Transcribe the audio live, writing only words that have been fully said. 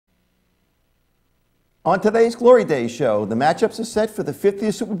On today's Glory Days show, the matchups are set for the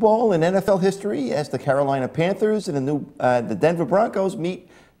 50th Super Bowl in NFL history as the Carolina Panthers and the Denver Broncos meet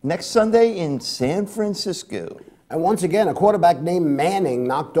next Sunday in San Francisco. And once again, a quarterback named Manning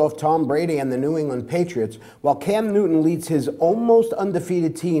knocked off Tom Brady and the New England Patriots, while Cam Newton leads his almost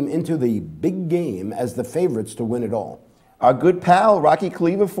undefeated team into the big game as the favorites to win it all. Our good pal, Rocky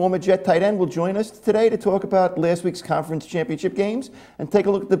Klever, former Jet tight end, will join us today to talk about last week's conference championship games and take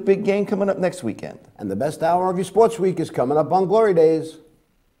a look at the big game coming up next weekend. And the best hour of your sports week is coming up on Glory Days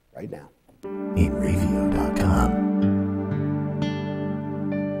right now. Inravio.com.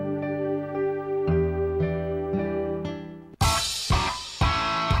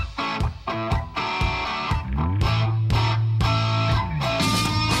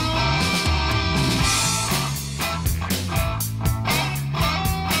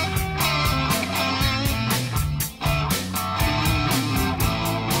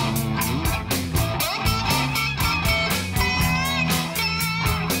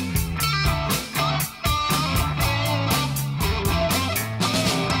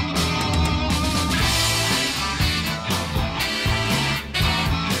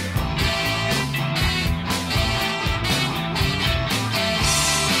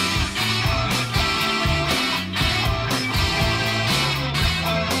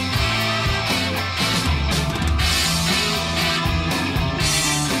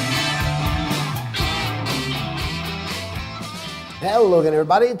 Hello again,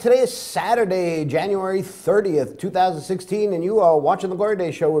 everybody. Today is Saturday, January 30th, 2016, and you are watching the Glory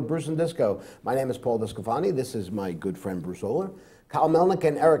Days show with Bruce and Disco. My name is Paul Discofani. This is my good friend Bruce Oler. Kyle Melnick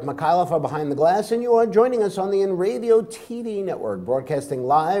and Eric Mikhailov are behind the glass, and you are joining us on the Inravio TV network, broadcasting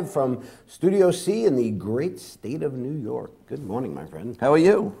live from Studio C in the great state of New York. Good morning, my friend. How are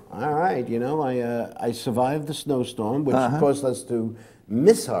you? All right. You know, I survived the snowstorm, which caused us to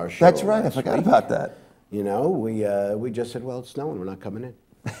miss our show. That's right. I forgot about that. You know, we just said, well, it's snowing. We're not coming in.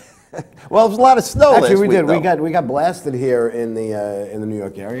 Well, it was a lot of snow. Actually, we did. Though. We got blasted here in the New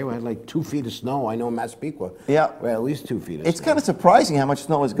York area. We had like 2 feet of snow. I know in Massapequa. Yeah. We had at least 2 feet of snow. It's kind of surprising how much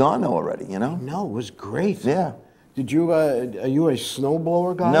snow has gone though already, you know? No, it was great. Yeah. Did you, are you a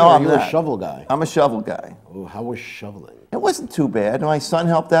snowblower guy? No, or I'm are you not. a shovel guy? I'm a shovel guy. Oh, how was shoveling? It wasn't too bad. My son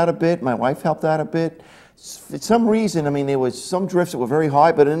helped out a bit. My wife helped out a bit. For some reason, I mean, there was some drifts that were very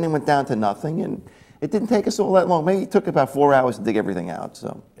high, but then they went down to nothing, and it didn't take us all that long. Maybe it took about 4 hours to dig everything out.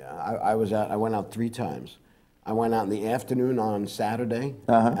 So yeah, I went out 3 times. I went out in the afternoon on Saturday,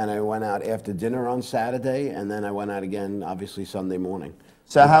 and I went out after dinner on Saturday, and then I went out again, obviously Sunday morning.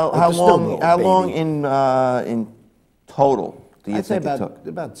 So how long in total do you think it took?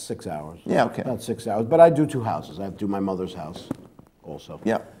 About 6 hours. Yeah, okay. About 6 hours. But I do 2 houses. I have to do my mother's house also.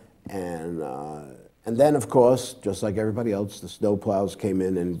 Yeah. And then, of course, just like everybody else, the snow plows came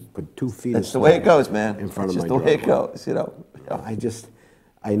in and put 2 feet of That's snow the way it goes, man. in front of my driveway. It's just the way it driveway. goes, you know.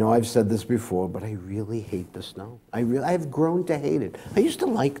 Yeah. I know I've said this before, but I really hate the snow. I've grown to hate it. I used to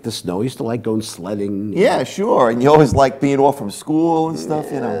like the snow. I used to like going sledding. Yeah, sure. And you always like being off from school and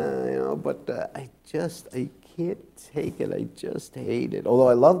stuff, you know. But I can't take it. I just hate it. Although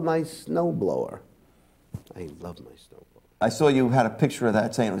I love my snowblower. I love my snowblower. I saw you had a picture of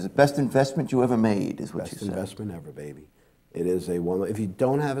that saying it was the best investment you ever made, is what you said. Best investment ever, baby. It is a one. If you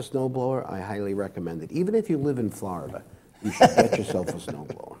don't have a snowblower, I highly recommend it. Even if you live in Florida, you should get yourself a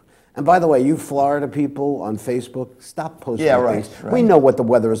snowblower. And by the way, you Florida people on Facebook, stop posting things. Right. We know what the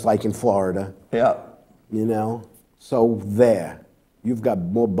weather is like in Florida. Yeah. You know? So there. You've got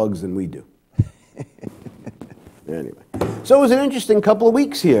more bugs than we do. Anyway. So it was an interesting couple of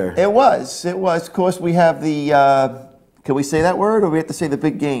weeks here. It was. Of course, we have the, can we say that word, or we have to say the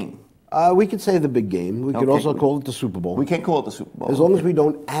big game? We could say the big game. We could also call it the Super Bowl. We can't call it the Super Bowl. As long as we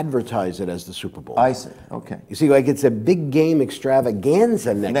don't advertise it as the Super Bowl. I see. Okay. You see, like it's a big game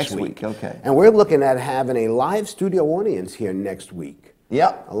extravaganza next week. Okay. And we're looking at having a live studio audience here next week.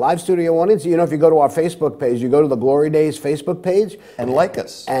 Yep. A live studio audience. You know, if you go to our Facebook page, you go to the Glory Days Facebook page. And like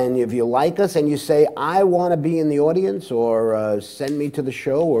us. And if you like us and you say, I want to be in the audience, or send me to the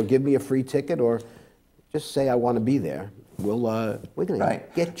show, or give me a free ticket, or just say I want to be there, we're going to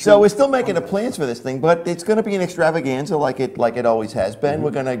get you. So we're still making the plans for this thing, but it's going to be an extravaganza like it always has been.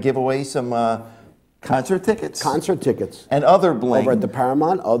 We're going to give away some concert tickets. Concert tickets. And other bling. Over at the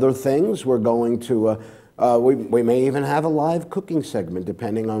Paramount, other things. We're going to, we may even have a live cooking segment,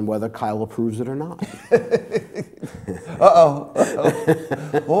 depending on whether Kyle approves it or not. All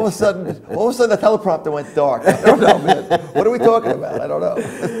of a sudden, the teleprompter went dark. I don't know, man. What are we talking about? I don't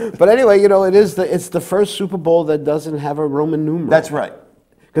know. But anyway, you know, it's the first Super Bowl that doesn't have a Roman numeral. That's right.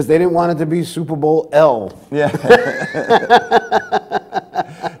 because they didn't want it to be Super Bowl L. Yeah.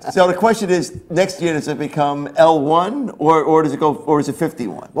 So the question is, next year does it become L1 or does it go, or is it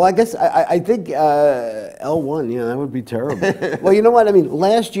 51? Well, I guess I think L1, that would be terrible. Well, you know what? I mean,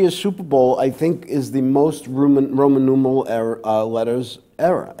 last year's Super Bowl, I think, is the most Roman numeral letters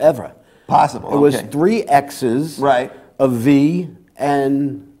ever. Possible. It was 3 X's, right, a V,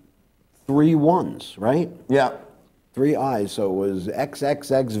 and 3 1s, right? Yeah. 3 I's, so it was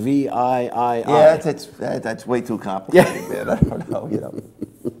XXXVIII. Yeah, that's way too complicated, man. I don't know,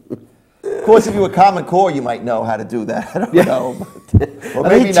 Of course, if you were Common Core, you might know how to do that. I don't know. Or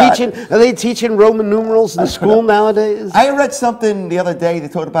maybe not. Are they teaching Roman numerals in school nowadays? I read something the other day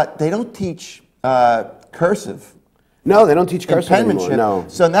that talked about they don't teach cursive. No, they don't teach cursive anymore. No.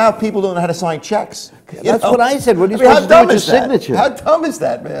 So now people don't know how to sign checks. That's what I said. What are you supposed to do with your signature? How dumb is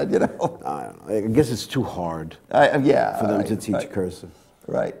that, man? I don't know. I guess it's too hard for them to teach cursive.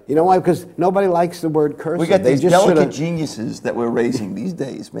 Right. You know why? Because nobody likes the word cursive. We got these delicate geniuses that we're raising these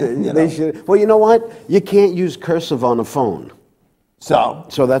days, man. They should. Well, you know what? You can't use cursive on a phone.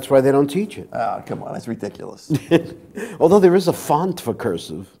 So that's why they don't teach it. Oh, come on. That's ridiculous. Although there is a font for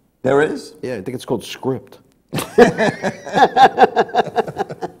cursive. There is? Yeah, I think it's called Script.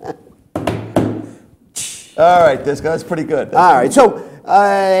 All right, that's pretty good. All right, so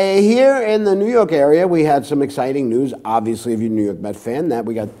here in the New York area, we had some exciting news. Obviously, if you're a New York Met fan, that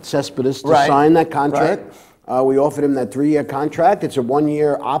we got Cespedes to sign that contract. Right. We offered him that 3-year contract. It's a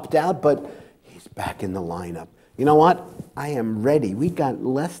 1-year opt-out, but he's back in the lineup. You know what? I am ready. We got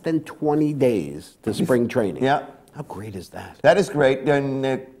less than 20 days to spring training. Yeah. How great is that? That is great.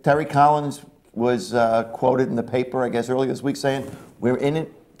 And Terry Collins was quoted in the paper, I guess, earlier this week saying, we're in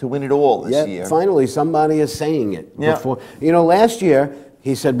it to win it all this year. Finally, somebody is saying it. Yeah. Before. Last year,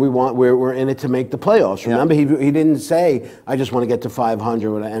 he said we're in it to make the playoffs. Remember, he didn't say, I just want to get to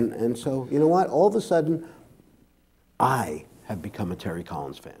 500. And so, you know what? All of a sudden, I have become a Terry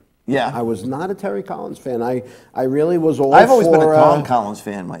Collins fan. Yeah. I was not a Terry Collins fan. I really was all I've always been a Tom Collins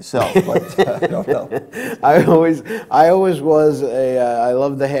fan myself, but I don't know. I always was I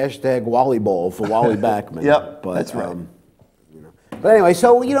love the hashtag Wallyball for Wally Backman. Yep, that's right. But anyway,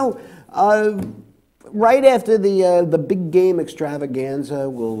 so, right after the big game extravaganza,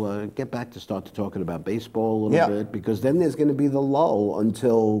 we'll get back to talking about baseball a little bit, because then there's going to be the lull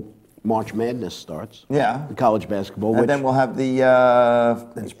until March Madness starts. Yeah. The college basketball. And then we'll have the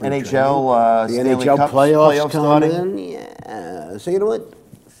NHL, the NHL playoffs starting. Yeah. So you know what?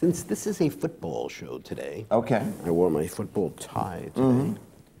 Since this is a football show today, I wore my football tie today. Mm-hmm.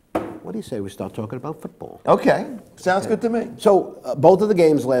 What do you say we start talking about football? Okay. Sounds good to me. So both of the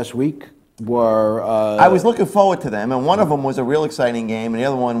games last week were... I was looking forward to them, and one of them was a real exciting game, and the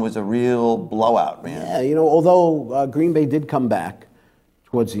other one was a real blowout, man. Yeah, although Green Bay did come back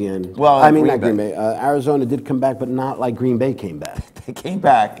towards the end. Well, not Green Bay. Arizona did come back, but not like Green Bay came back. They came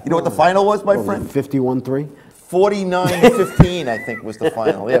back. You know what the final was, my friend? 51-3? 49-15, I think, was the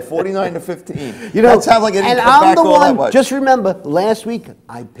final. Yeah, 49-15. That sounds like it didn't come back all that much. Just remember, last week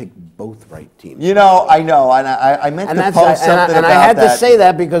I picked both right teams. I know, and I meant to post something about that. And I had to say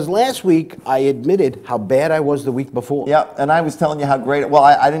that because last week I admitted how bad I was the week before. Yeah, and I was telling you how great. Well,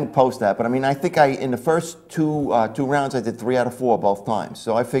 I didn't post that, but I mean, I think in the first two rounds I did 3 out of 4 both times.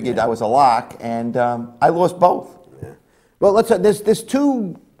 So I figured I was a lock, and I lost both. Yeah. Well, there's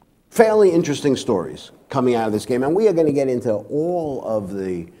 2 fairly interesting stories coming out of this game, and we are going to get into all of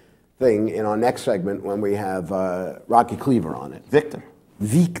the thing in our next segment when we have Rocky Klever on it. Victor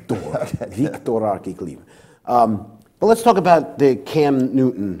Rocky Klever. But let's talk about the Cam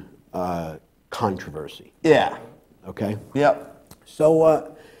Newton controversy. Yeah. Okay? Yep.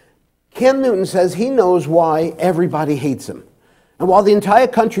 So Cam Newton says he knows why everybody hates him. And while the entire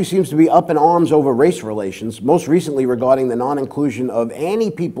country seems to be up in arms over race relations, most recently regarding the non-inclusion of any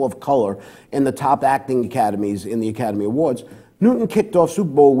people of color in the top acting academies in the Academy Awards, Newton kicked off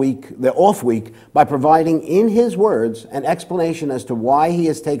Super Bowl week, the off week, by providing, in his words, an explanation as to why he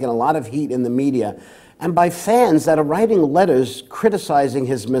has taken a lot of heat in the media and by fans that are writing letters criticizing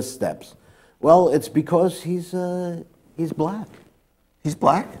his missteps. Well, it's because he's black. He's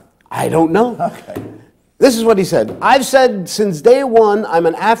black? I don't know. Okay. This is what he said. I've said since day one I'm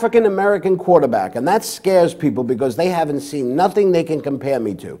an African-American quarterback, and that scares people because they haven't seen nothing they can compare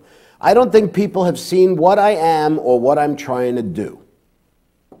me to. I don't think people have seen what I am or what I'm trying to do.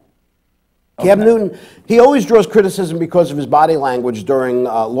 Cam Newton, he always draws criticism because of his body language during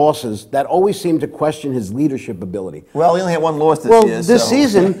losses that always seem to question his leadership ability. Well, he only had 1 loss this year. This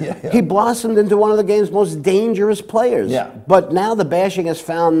season, he blossomed into one of the game's most dangerous players. Yeah. But now the bashing has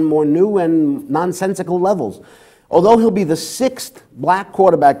found more new and nonsensical levels. Although he'll be the 6th black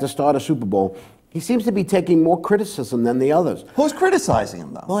quarterback to start a Super Bowl, he seems to be taking more criticism than the others. Who's criticizing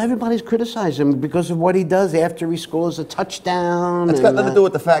him, though? Well, everybody's criticizing him because of what he does after he scores a touchdown. It's got nothing to do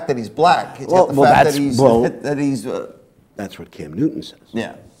with the fact that he's black. It's Well, got the well, fact that's- that he's That's what Cam Newton says.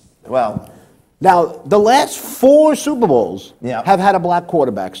 yeah. Well, Now, the last 4 Super Bowls Yeah. have had a black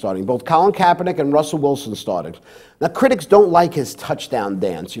quarterback starting, both Colin Kaepernick and Russell Wilson started. Now, critics don't like his touchdown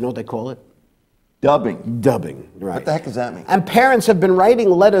dance. You know what they call it? dubbing. Dubbing, right. What the heck does that mean? And parents have been writing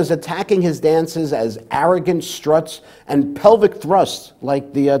letters attacking his dances as arrogant struts and pelvic thrusts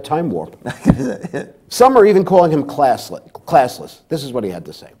like the Time Warp. Some are even calling him classless. This is what he had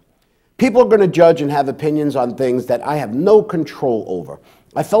to say. People are going to judge and have opinions on things that I have no control over.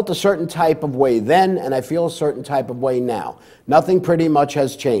 I felt a certain type of way then, and I feel a certain type of way now. Nothing pretty much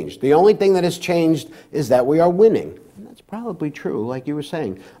has changed. The only thing that has changed is that we are winning. And that's probably true, like you were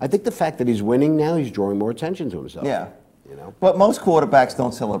saying. I think the fact that he's winning now, he's drawing more attention to himself. Yeah. You know? But most quarterbacks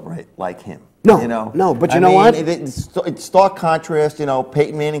don't celebrate like him. No, you know? no, but you I know mean, what? It's stark contrast. You know,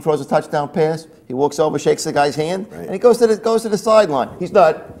 Peyton Manning throws a touchdown pass. He walks over, shakes the guy's hand, Right. and he goes to the sideline. He's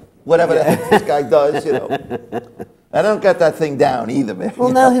not whatever the heck this guy does. You know, I don't get that thing down either, man. Well,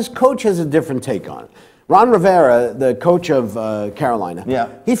 now his coach has a different take on it. Ron Rivera, the coach of Carolina, Yeah.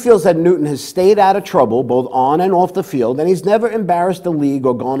 he feels that Newton has stayed out of trouble both on and off the field, and he's never embarrassed the league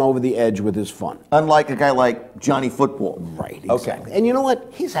or gone over the edge with his fun. Unlike a guy like Johnny Football. Right, Okay. exactly. And you know what?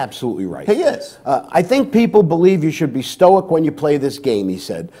 He's absolutely right. He is. I think people believe you should be stoic when you play this game, he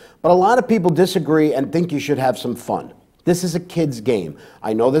said. But a lot of people disagree and think you should have some fun. This is a kid's game.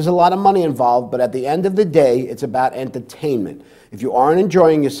 I know there's a lot of money involved, but at the end of the day, it's about entertainment. If you aren't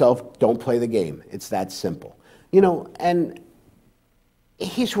enjoying yourself, don't play the game. It's that simple. You know, and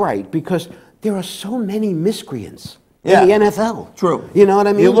he's right, because there are so many miscreants in the NFL. True. You know what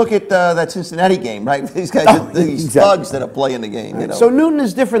I mean? You look at that Cincinnati game, right? These guys, these exactly. thugs that are playing the game. You know? So Newton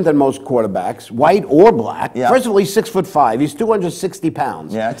is different than most quarterbacks, white or black. Yeah. First of all, he's 6'5". He's 260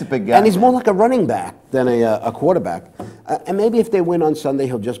 pounds. Yeah, that's a big guy. And he's more like a running back than a quarterback. And maybe if they win on Sunday,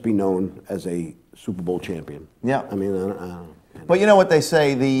 he'll just be known as a Super Bowl champion. Yeah. I mean, I don't know. But you know what they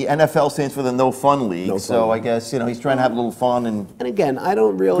say, the NFL stands for the No Fun League. No Fun so League. I guess, he's trying to have a little fun. And And again, I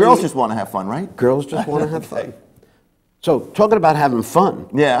don't really... girls just want to have fun, right? Girls just want to have Okay. fun. So, talking about having fun.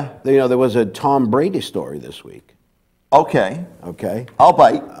 Yeah. You know, there was a Tom Brady story this week. Okay. Okay? I'll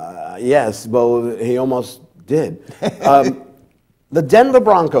bite. Yes, well, he almost did. The Denver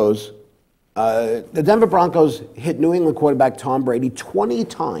Broncos hit New England quarterback Tom Brady 20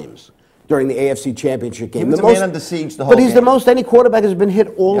 times during the AFC Championship game. He was The a man under siege the whole But he's the game. most any quarterback has been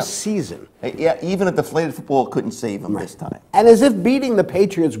hit all Yep. season. Yeah, even a deflated football couldn't save him this time. And as if beating the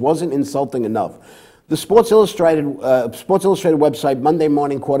Patriots wasn't insulting enough, the Sports Illustrated website,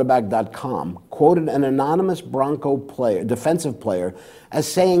 MondayMorningQuarterback.com, quoted an anonymous Bronco player, defensive player, as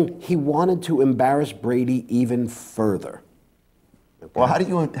saying he wanted to embarrass Brady even further. Okay. Well, how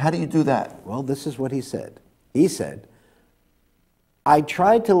do you do that? Well, this is what he said. He said, I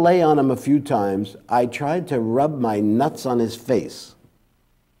tried to lay on him a few times. I tried to rub my nuts on his face.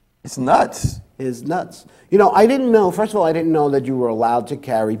 It's nuts. His nuts. You know, I didn't know, first of all, I didn't know that you were allowed to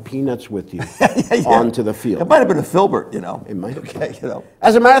carry peanuts with you onto the field. It might have been a filbert, It might have been. Okay,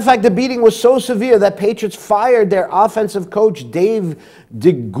 As a matter of fact, the beating was so severe that Patriots fired their offensive coach, Dave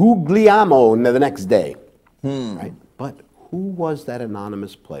DeGuglielmo, the next day. Right? But who was that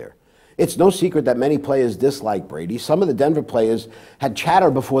anonymous player? It's no secret that many players dislike Brady. Some of the Denver players had chatter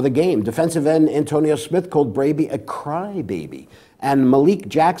before the game. Defensive end Antonio Smith called Brady a crybaby, and Malik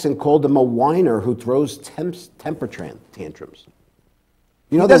Jackson called him a whiner who throws temper tantrums.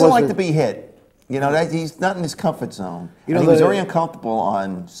 You know, he there doesn't was like a- to be hit. He's not in his comfort zone. You know, and he was the- very uncomfortable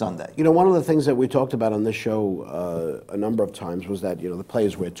on Sunday. You know, one of the things that we talked about on this show a number of times was that, the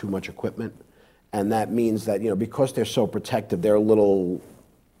players wear too much equipment. And that means that, because they're so protective, they're a little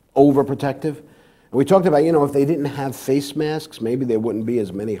overprotective. And we talked about, if they didn't have face masks, maybe there wouldn't be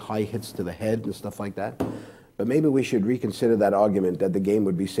as many high hits to the head and stuff like that. But maybe we should reconsider that argument that the game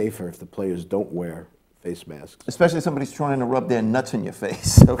would be safer if the players don't wear face masks. Especially if somebody's trying to rub their nuts in your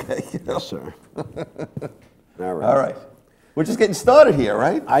face, okay? Yes, sir. All right. All right. We're just getting started here,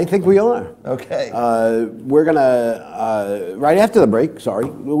 right? I think we are. Okay. We're going to, right after the break,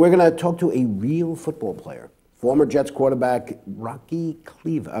 we're going to talk to a real football player. Former Jets quarterback Rocky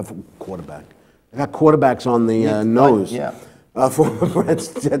Klever. Quarterback. I got quarterbacks on the nose. Yeah. Former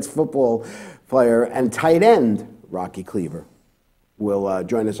Jets football player and tight end Rocky Klever will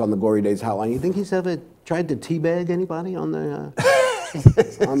join us on the Glory Days hotline. You think he's ever tried to teabag anybody on the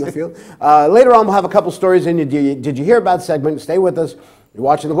on the field. Later on, we'll have a couple stories in your Did You Hear About segment. Stay with us. You're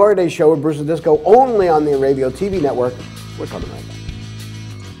watching The Glory Days Show with Bruce and Disco, only on the Inravio TV network. We're coming right back.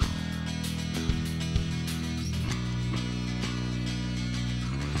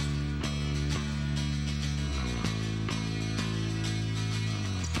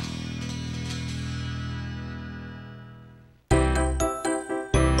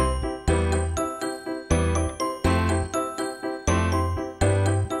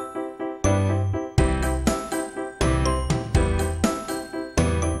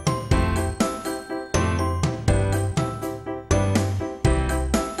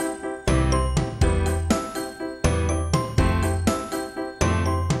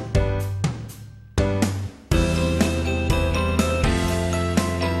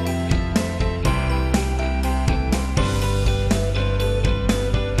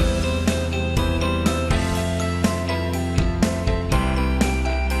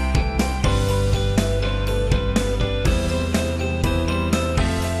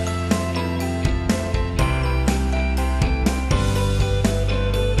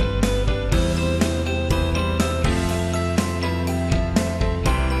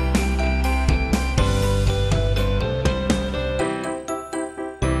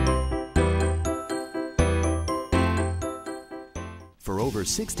 For over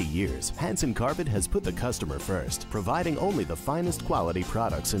 60 years, Hanson Carpet has put the customer first, providing only the finest quality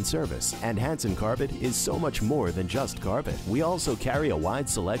products and service. And Hanson Carpet is so much more than just carpet. We also carry a wide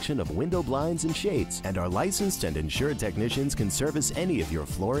selection of window blinds and shades, and our licensed and insured technicians can service any of your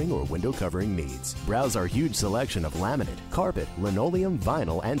flooring or window covering needs. Browse our huge selection of laminate, carpet, linoleum,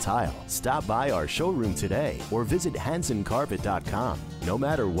 vinyl, and tile. Stop by our showroom today or visit HansonCarpet.com. No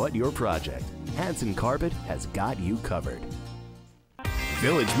matter what your project, Hanson Carpet has got you covered.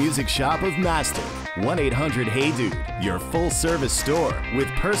 Village Music Shop of Mastic. 1-800-HEY-DUDE, your full-service store with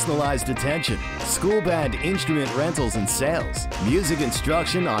personalized attention, school band instrument rentals and sales, music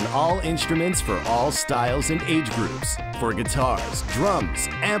instruction on all instruments for all styles and age groups, for guitars, drums,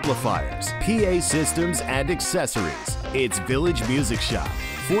 amplifiers, PA systems, and accessories. It's Village Music Shop,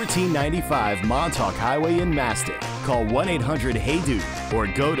 1495 Montauk Highway in Mastic. Call 1-800-HEY-DUDE or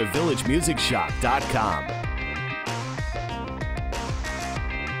go to villagemusicshop.com.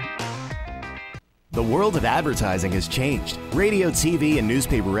 The world of advertising has changed. Radio, TV, and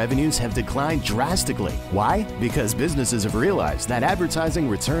newspaper revenues have declined drastically. Why? Because businesses have realized that advertising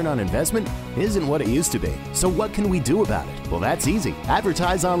return on investment isn't what it used to be. So what can we do about it? Well, that's easy.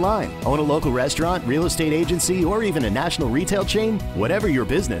 Advertise online. Own a local restaurant, real estate agency, or even a national retail chain? Whatever your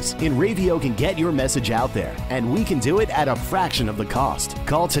business, Inravio can get your message out there, and we can do it at a fraction of the cost.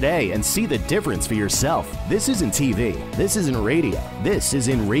 Call today and see the difference for yourself. This isn't TV. This isn't radio. This is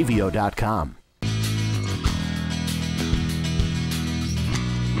Inravio.com.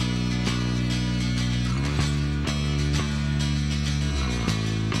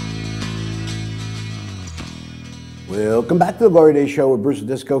 Welcome back to the Glory Days Show with Bruce and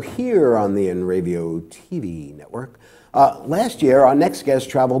Disco here on the Inravio TV network. Last year, our next guest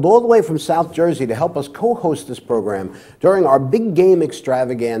traveled all the way from South Jersey to help us co-host this program during our big game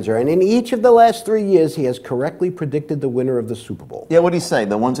extravaganza. And in each of the last 3 years, he has correctly predicted the winner of the Super Bowl. Yeah, what do you say?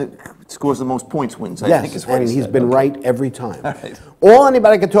 The ones that scores the most points wins, I think is what and he he's said. been right every time. All right. All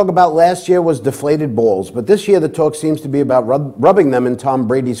anybody could talk about last year was deflated balls, but this year the talk seems to be about rubbing them in Tom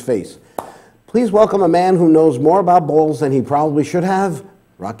Brady's face. Please welcome a man who knows more about balls than he probably should have,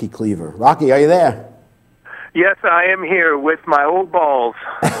 Rocky Klever. Rocky, are you there? Yes, I am here with my old balls.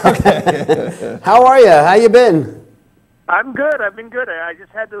 How are you? How you been? I'm good. I've been good. I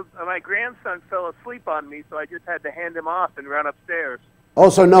just had to, my grandson fell asleep on me, so I just had to hand him off and run upstairs. Oh,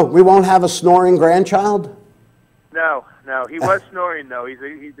 so no, we won't have a snoring grandchild? No, he was snoring, though.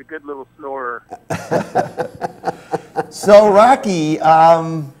 He's a good little snorer. So, Rocky,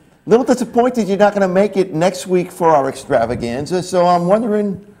 little disappointed you're not going to make it next week for our extravaganza, so I'm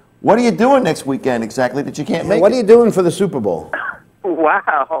wondering, what are you doing next weekend exactly that you can't make What it? are you doing for the Super Bowl?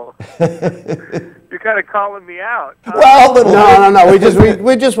 Wow. You're kind of calling me out. Well, a little bit. No.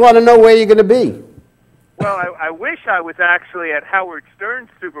 We just want to know where you're going to be. Well, I wish I was actually at Howard Stern's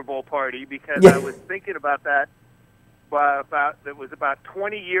Super Bowl party because I was thinking about that. It was about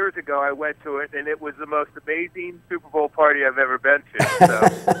 20 years ago I went to it, and it was the most amazing Super Bowl party I've ever been to.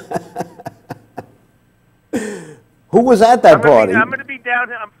 So. Who was at that party? I'm going to be down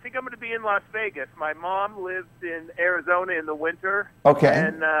here. I think I'm going to be in Las Vegas. My mom lives in Arizona in the winter. Okay.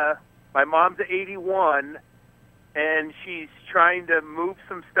 And my mom's 81, and she's trying to move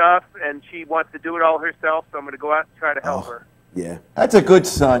some stuff, and she wants to do it all herself, so I'm going to go out and try to help her. Yeah. That's a good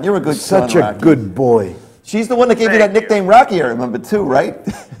son. You're a good son, Such a Rocky. good boy. She's the one that gave you that nickname Rocky, I remember, too, right?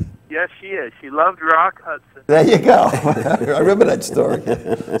 Yes, she is. She loved Rock Hudson. There you go. I remember that story.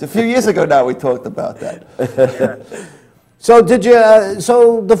 It's a few years ago now we talked about that. Yeah. So did you?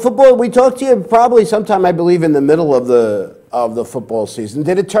 So the football. We talked to you probably sometime, I believe, in the middle of the football season.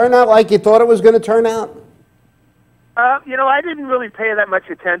 Did it turn out like you thought it was going to turn out? I didn't really pay that much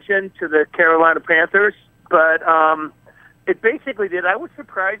attention to the Carolina Panthers, but it basically did. I was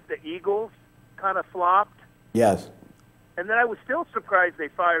surprised the Eagles kind of flopped. Yes. And then I was still surprised they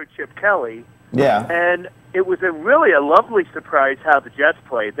fired Chip Kelly. Yeah. And it was really a lovely surprise how the Jets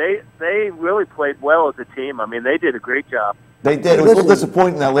played. They really played well as a team. I mean, they did a great job. They did. It was a little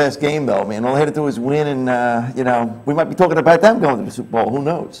disappointing that last game, though, man. All they had to do was win, and, we might be talking about them going to the Super Bowl. Who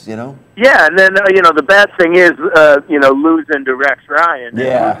knows, Yeah, and then, the bad thing is, losing to Rex Ryan.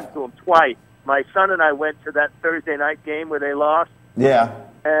 Yeah. And losing to him twice. My son and I went to that Thursday night game where they lost. Yeah.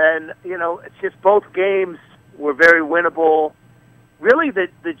 And, it's just both games were very winnable. Really,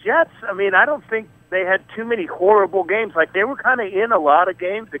 the Jets, I don't think they had too many horrible games. Like, they were kind of in a lot of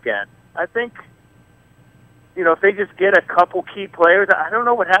games again. I think, if they just get a couple key players, I don't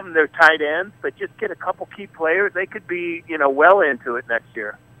know what happened to their tight ends, but just get a couple key players, they could be, well into it next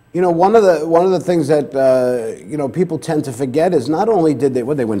year. One of the things that people tend to forget is not only did they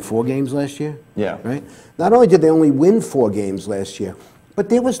win 4 games last year? Yeah. Right? Not only did they only win 4 games last year, but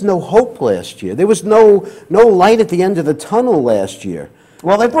there was no hope last year. There was no light at the end of the tunnel last year.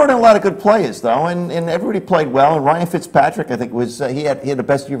 Well, they brought in a lot of good players, though, and everybody played well. And Ryan Fitzpatrick, I think, was he had the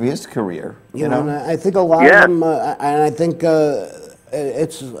best year of his career. You know, and I think a lot of them, and I think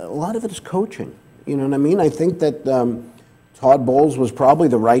it's a lot of it is coaching. You know what I mean? I think that Todd Bowles was probably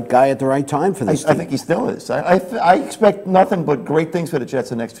the right guy at the right time for this team. I think he still is. I expect nothing but great things for the Jets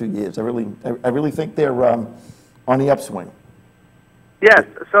the next few years. I really think they're on the upswing. Yes,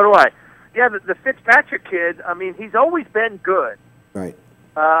 so do I. Yeah, the Fitzpatrick kid, he's always been good. Right.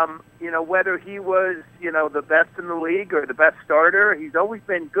 Whether he was, the best in the league or the best starter, he's always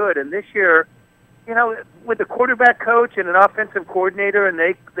been good. And this year, with the quarterback coach and an offensive coordinator, and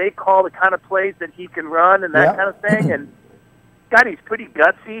they call the kind of plays that he can run and that kind of thing. And, God, he's pretty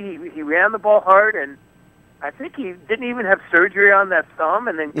gutsy. He ran the ball hard, and I think he didn't even have surgery on that thumb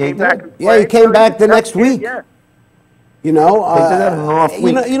and then came back and played. Yeah, he came back the next week. Yeah. You know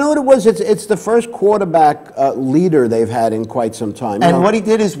what it was? It's the first quarterback leader they've had in quite some time. And what he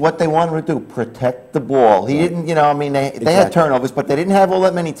did is what they wanted to do: protect the ball. He didn't, they had turnovers, but they didn't have all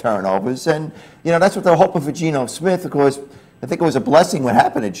that many turnovers. And that's what they're hoping for Geno Smith. Of course, I think it was a blessing what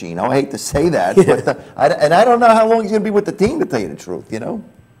happened to Geno. I hate to say that, but I don't know how long he's going to be with the team, to tell you the truth.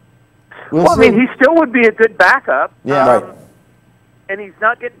 Well, he still would be a good backup. Yeah. Right. And he's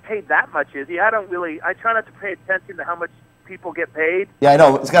not getting paid that much, is he? I try not to pay attention to how much people get paid. Yeah, I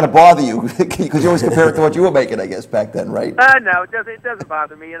know. It's got to bother you because you always compare it to what you were making, I guess, back then, right? No, it doesn't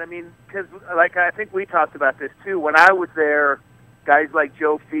bother me. And because I think we talked about this too. When I was there, guys like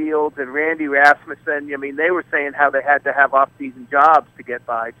Joe Fields and Randy Rasmussen, they were saying how they had to have off-season jobs to get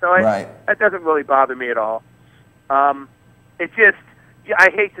by. So that doesn't really bother me at all. It just,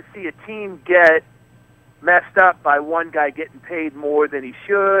 I hate to see a team get messed up by one guy getting paid more than he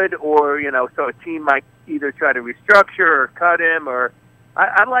should, or so a team might either try to restructure or cut him, or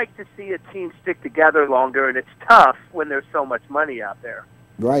I'd like to see a team stick together longer, and it's tough when there's so much money out there.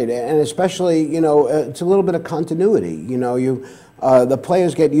 Right, and especially it's a little bit of continuity. The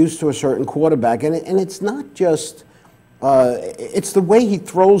players get used to a certain quarterback, and it's not just it's the way he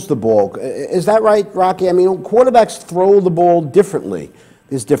throws the ball. Is that right, Rocky? Quarterbacks throw the ball differently.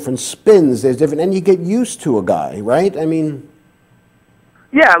 There's different spins. And you get used to a guy, right? Yeah,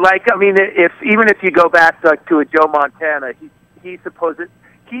 if you go back to a Joe Montana, he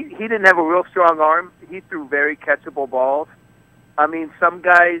didn't have a real strong arm. He threw very catchable balls. Some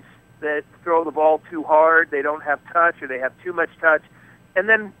guys that throw the ball too hard, they don't have touch, or they have too much touch. And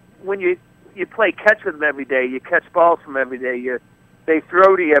then when you play catch with them every day, you catch balls from every day, they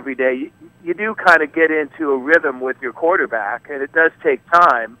throw to you every day, you do kind of get into a rhythm with your quarterback, and it does take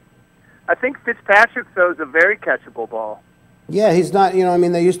time. I think Fitzpatrick throws a very catchable ball. Yeah, he's not,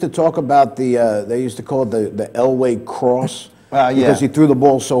 they used to talk about they used to call it the Elway cross. Because he threw the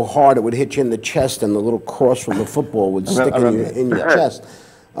ball so hard it would hit you in the chest, and the little cross from the football would stick in your chest.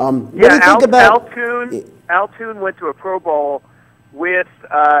 What do you think about Altoon went to a Pro Bowl with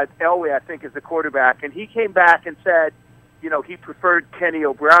Elway, I think, as the quarterback, and he came back and said, he preferred Kenny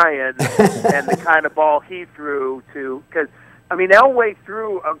O'Brien and the kind of ball he threw to, because, Elway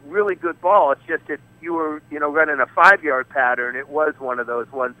threw a really good ball. It's just if you were, running a 5-yard pattern, it was one of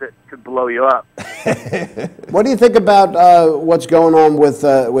those ones that could blow you up. What do you think about what's going on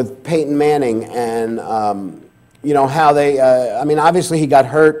with Peyton Manning and you know how they? I mean, obviously he got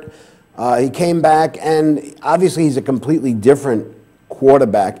hurt. He came back, and obviously he's a completely different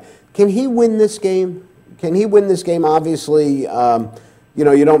quarterback. Can he win this game? Can he win this game? Obviously, you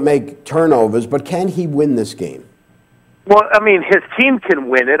know, you don't make turnovers, but can he win this game? Well, I mean, his team can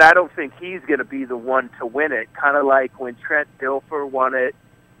win it. I don't think he's going to be the one to win it. Kind of like when Trent Dilfer won it.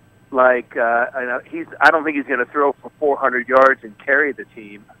 Like, I don't think he's going to throw for 400 yards and carry the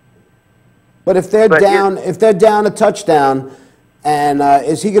team. But if they're down a touchdown, and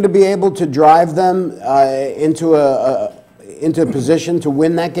is he going to be able to drive them into a position to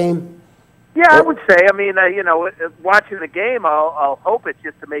win that game? Yeah, I would say. I mean, you know, watching the game, I'll hope it's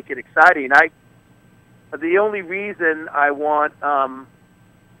just to make it exciting. The only reason I want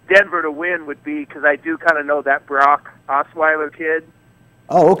Denver to win would be because I do kind of know that Brock Osweiler kid.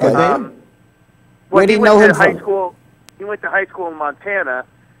 Oh, okay. Where do you know him from? He went to high school in Montana,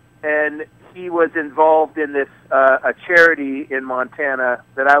 and he was involved in this a charity in Montana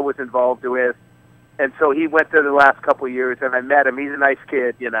that I was involved with, and so he went there the last couple of years, and I met him. He's a nice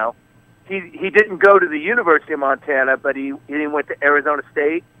kid, you know. He didn't go to the University of Montana, but he went to Arizona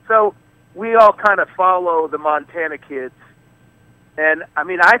State. So we all kind of follow the Montana kids, and I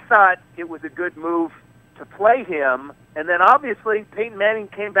mean, I thought it was a good move to play him. And then obviously Peyton Manning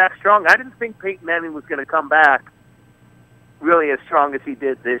came back strong. I didn't think Peyton Manning was going to come back really as strong as he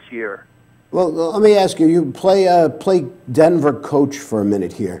did this year. Well, let me ask you. You play Denver coach for a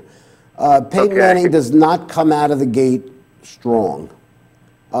minute here. Peyton Manning does not come out of the gate strong.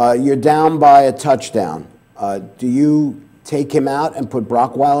 You're down by a touchdown. Do you take him out and put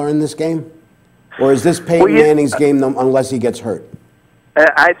Brockweiler in this game, or is this Peyton Manning's game unless he gets hurt?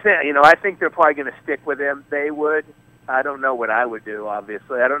 I think they're probably going to stick with him. They would. I don't know what I would do,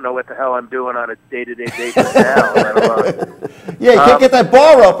 obviously. I don't know what the hell I'm doing on a day-to-day basis now. Yeah, you can't get that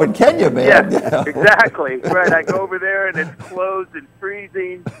bar open, can you, man? Yeah, exactly. Right, I go over there, and it's closed and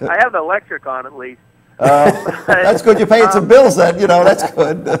freezing. I have the electric on, at least. That's good. You're paying some bills then. You know, that's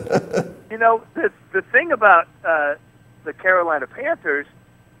good. You know, the thing about the Carolina Panthers,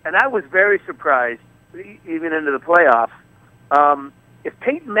 and I was very surprised, even into the playoffs, if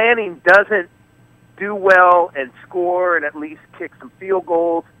Peyton Manning doesn't do well and score and at least kick some field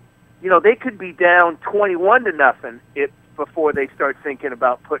goals, you know, they could be down 21-0 before they start thinking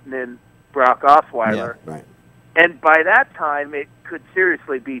about putting in Brock Osweiler. Yeah, right. And by that time, it could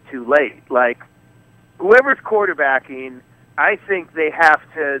seriously be too late. Like, whoever's quarterbacking, I think they have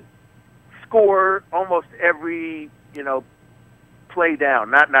to score almost every, you know, play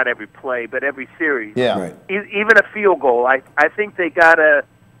down. Not every play, but every series. Yeah. Right. Even a field goal. I think they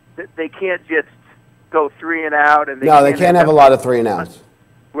can't just go 3 and out. And they can't have a lot of 3 and outs.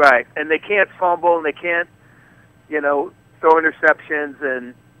 Right. And they can't fumble, and they can't, you know, throw interceptions.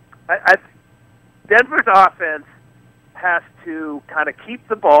 And Denver's offense has to kind of keep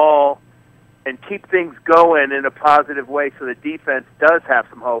the ball and keep things going in a positive way so the defense does have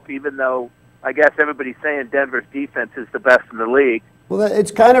some hope, even though I guess everybody's saying Denver's defense is the best in the league. Well,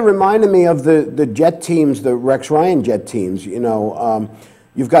 it's kind of reminding me of the Jet teams, the Rex Ryan Jet teams. You know,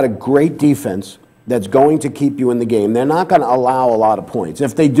 you've got a great defense that's going to keep you in the game. They're not going to allow a lot of points.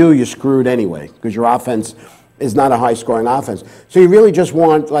 If they do, you're screwed anyway because your offense is not a high-scoring offense. So you really just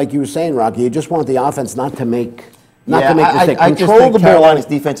want, like you were saying, Rocky, you just want the offense not to make mistakes. I just think Carolina's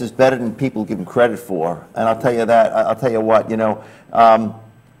defense is better than people give them credit for. And I'll tell you that. I'll tell you what, you know,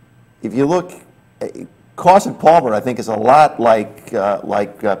 if you look, Carson Palmer, I think, is a lot like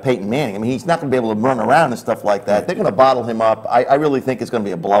Peyton Manning. I mean, he's not going to be able to run around and stuff like that. They're going to bottle him up. I really think it's going to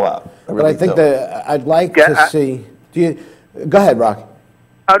be a blowout. But I think I'd like to see. Go ahead, Rocky.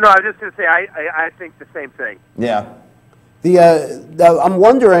 Oh no, I was just going to say I think the same thing. Yeah. I'm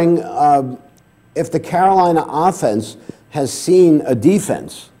wondering if the Carolina offense has seen a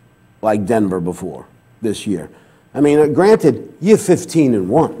defense like Denver before this year. I mean, granted, you're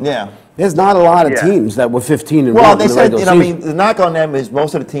 15-1. Yeah. There's not a lot of teams that were 15-1. Well, they said, you know, I mean, the knock on them is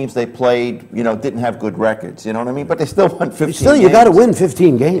most of the teams they played, you know, didn't have good records. You know what I mean? But they still won 15 Still, you got to win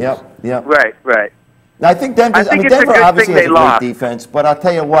 15 games. Yep. Right. Now, I think Denver obviously has a great defense, but I'll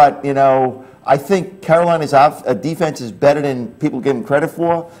tell you what, you know, I think Carolina's defense is better than people give them credit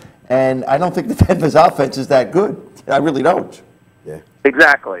for, and I don't think the Denver's offense is that good. I really don't. Yeah.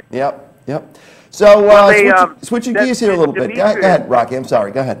 Exactly. Yep. So, switching gears here a little bit. Go ahead, Rocky. I'm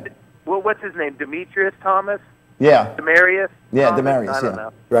sorry. Go ahead. Well, what's his name? Demetrius Thomas? Yeah. Demarius? Yeah, Thomas? Demarius, I don't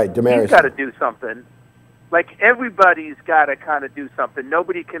know. Right, Demarius. He's got to do something. Like, everybody's got to kind of do something.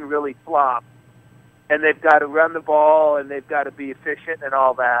 Nobody can really flop. and they've got to run the ball, and they've got to be efficient and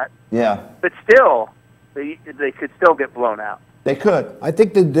all that. Yeah. But still, they could still get blown out. They could. I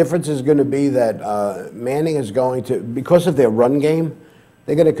think the difference is going to be that Manning is going to, because of their run game,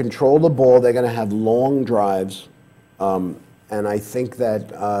 they're going to control the ball. They're going to have long drives, and I think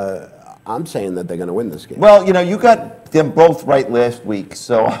that I'm saying that they're going to win this game. Well, you got them both right last week,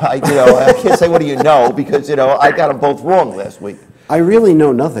 so I can't say what do you know because I got them both wrong last week. I really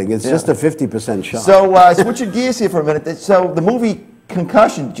know nothing. It's just a 50% shot. So switching gears here for a minute. So the movie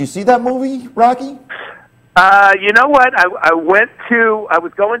Concussion. Did you see that movie, Rocky? You know what? I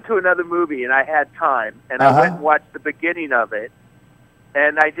was going to another movie and I had time, and I went and watched the beginning of it,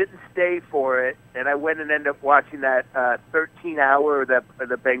 and I didn't stay for it, and I went and ended up watching that 13-hour the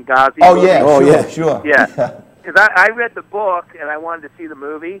Benghazi. Oh movie. yeah, sure. Yeah, because I read the book and I wanted to see the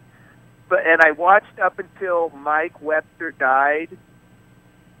movie, and I watched up until Mike Webster died.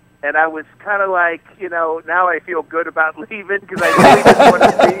 And I was kind of like, now I feel good about leaving because I really didn't want to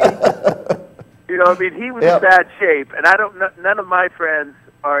see. He was in bad shape, and none of my friends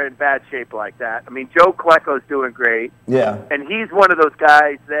are in bad shape like that. I mean, Joe Klecko's doing great. Yeah. And he's one of those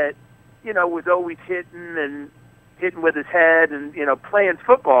guys that, was always hitting with his head and, playing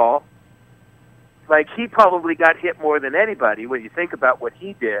football. Like, he probably got hit more than anybody when you think about what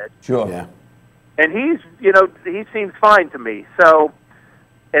he did. Sure. Yeah. And he seems fine to me. So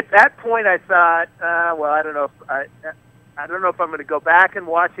at that point, I thought, well, I don't know if I'm going to go back and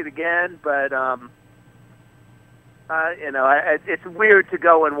watch it again, but it's weird to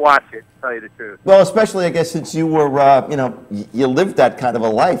go and watch it, to tell you the truth. Well, especially I guess since you were, you lived that kind of a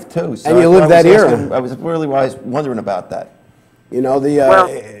life too. So and you lived that era. I was really wondering about that. It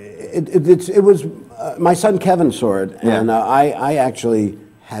was my son Kevin saw it, and I actually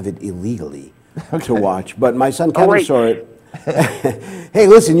have it illegally to watch. But my son Kevin saw it. Hey,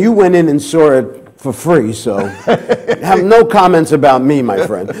 listen, you went in and saw it for free, so have no comments about me, my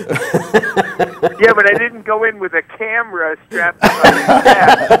friend. Yeah, but I didn't go in with a camera strapped to my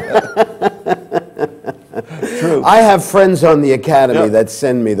back. True. I have friends on the Academy that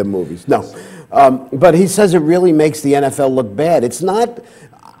send me the movies. No. But he says it really makes the NFL look bad. It's not.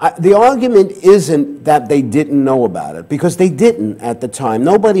 The argument isn't that they didn't know about it, because they didn't at the time.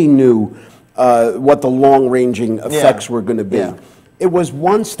 Nobody knew what the long-ranging effects were going to be. Yeah. It was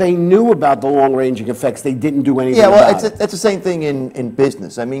once they knew about the long-ranging effects, they didn't do anything about it. It's the same thing in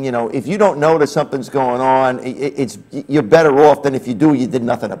business. I mean, if you don't know that something's going on, you're better off than if you do, you did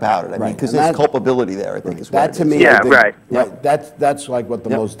nothing about it. I mean, because there's culpability there, I think, is what that to me, right. That's like what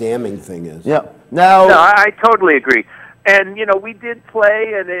the most damning thing is. Yeah. Now, no, I totally agree. And, we did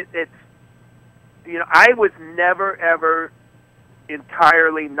play, and it's, I was never, ever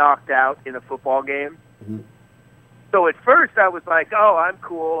entirely knocked out in a football game. Mm-hmm. So at first I was like, oh, I'm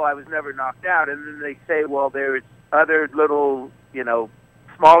cool. I was never knocked out. And then they say, well, there's other little,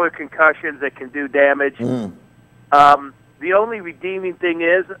 smaller concussions that can do damage. Mm. The only redeeming thing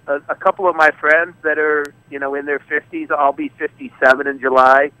is a couple of my friends that are, in their 50s, I'll be 57 in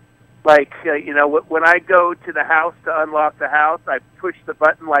July. Like, when I go to the house to unlock the house, I push the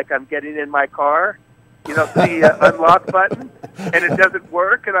button like I'm getting in my car. The unlock button, and it doesn't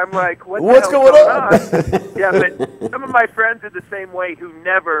work, and I'm like, what's going on? Yeah, but some of my friends are the same way who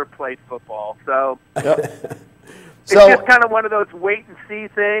never played football, so it's just kind of one of those wait-and-see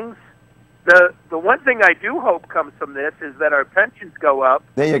things. The one thing I do hope comes from this is that our pensions go up.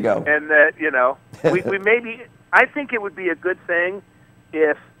 There you go. And that, we maybe, I think it would be a good thing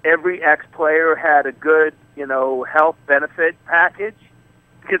if every ex-player had a good, health benefit package.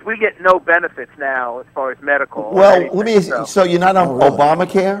 Because we get no benefits now as far as medical. Well, let me. So you're not on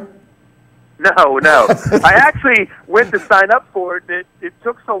Obamacare? No. I actually went to sign up for it. It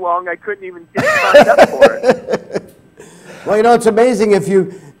took so long I couldn't even get signed up for it. Well, it's amazing if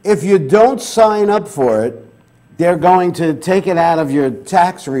you don't sign up for it, they're going to take it out of your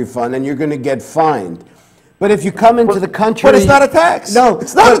tax refund and you're going to get fined. But if you come into the country... But it's not a tax. No.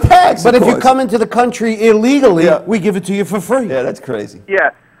 It's not a tax, But if you come into the country illegally, we give it to you for free. Yeah, that's crazy.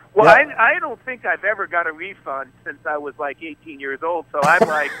 Yeah. Well, I don't think I've ever got a refund since I was like 18 years old. So I'm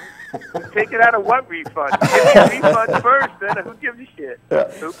like, take it out of what refund? Give me a refund first, then who gives a shit?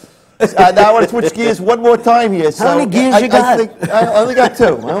 Yeah. Now I want to switch gears one more time here. How many gears you got? I only got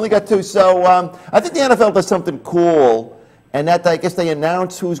two. So I think the NFL does something cool. And that I guess they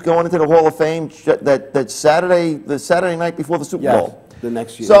announce who's going into the Hall of Fame that Saturday, the Saturday night before the Super Bowl. The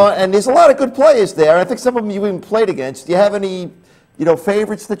next year. So and there's a lot of good players there. I think some of them you even played against. Do you have any,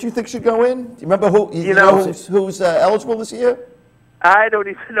 favorites that you think should go in? Do you remember who's eligible this year? I don't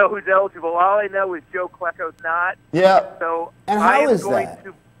even know who's eligible. All I know is Joe Klecko's not. Yeah. So and how is that?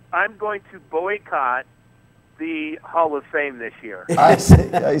 I'm going to boycott the Hall of Fame this year. I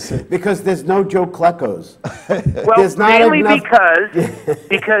see. I see. Because there's no Joe Kleckos. Well, There's not mainly enough-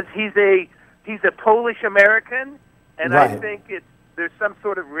 because he's a Polish American, and I Right. think there's some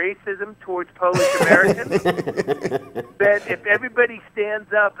sort of racism towards Polish Americans. That if everybody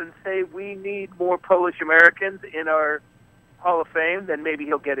stands up and say we need more Polish Americans in our Hall of Fame, then maybe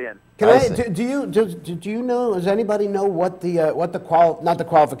he'll get in. Do you know? Does anybody know what the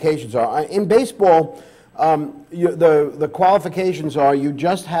qualifications are in baseball? The qualifications are you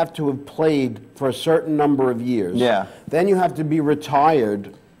just have to have played for a certain number of years. Yeah. Then you have to be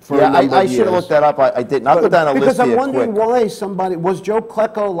retired for Yeah, a number I of years. should have looked that up. I didn't. I'll go down a list Because I'm here wondering quick. why somebody was Joe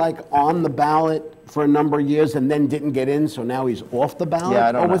Klecko like on the ballot for a number of years and then didn't get in, so now he's off the ballot. Yeah,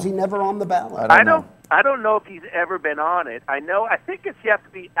 I don't or was know. he never on the ballot? I don't know if he's ever been on it. I think you have to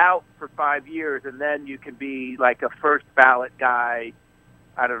be out for 5 years, and then you can be like a first ballot guy.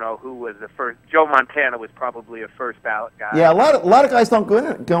 I don't know who was the first. Joe Montana was probably a first ballot guy. Yeah, a lot of guys don't go in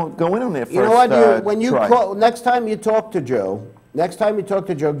on their first. You know what? When you try. call, next time you talk to Joe,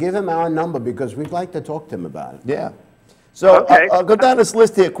 give him our number because we'd like to talk to him about it. Yeah. So Okay. I'll go down this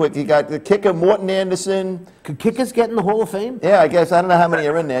list here quick. You got the kicker Morton Anderson. Could kickers get in the Hall of Fame? Yeah, I guess I don't know how many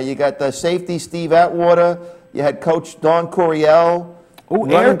are in there. You got the safety Steve Atwater. You had Coach Don Coryell. Ooh,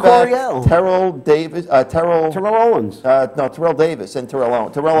 running Air back, Coryell. Terrell Davis. Terrell Owens. No, Terrell Davis and Terrell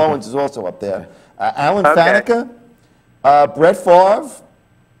Owens. Terrell Owens is also up there. Alan Okay. Faneca, Brett Favre,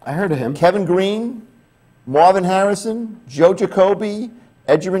 I heard of him. Kevin Green, Marvin Harrison, Joe Jacoby,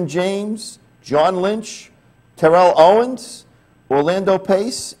 Edgerrin James, John Lynch, Terrell Owens, Orlando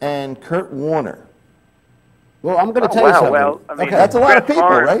Pace, and Kurt Warner. Well, I'm going to tell wow. you something. Well, I mean, okay. That's a lot of Brett people,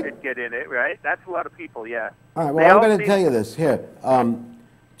 Favre right? Could get in it, right? That's a lot of people. Yeah. All right, They well, I'm all going to seem- tell you this. Here,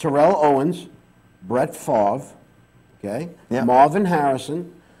 Terrell Owens, Brett Favre, okay, Yeah. Marvin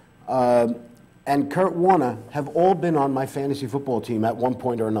Harrison, and Kurt Warner have all been on my fantasy football team at one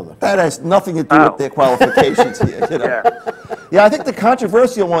point or another. That has nothing to do with their qualifications here. You know? Yeah. I think the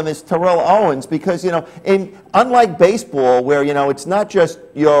controversial one is Terrell Owens because, unlike baseball, where, it's not just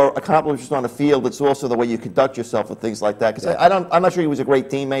your accomplishments on the field, it's also the way you conduct yourself and things like that. Because I'm not sure he was a great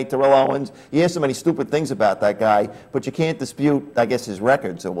teammate, Terrell Owens. You hear so many stupid things about that guy, but you can't dispute, I guess, his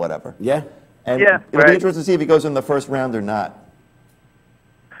records or whatever. Yeah. And Yeah, it'll be right. interesting to see if he goes in the first round or not.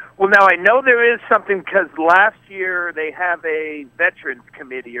 Well, now I know there is something because last year they have a veterans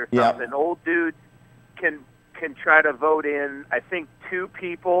committee or Yeah. something. Old dudes can try to vote in, I think, 2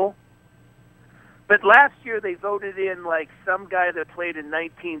 people. But last year they voted in like some guy that played in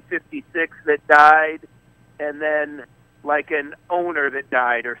 1956 that died, and then like an owner that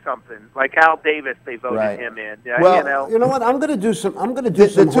died or something. Like Al Davis, they voted Right. him in. Well, You know what? I'm going to do some. I'm going to do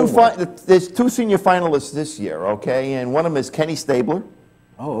some. homework. There's 2 senior finalists this year, okay? And one of them is Kenny Stabler.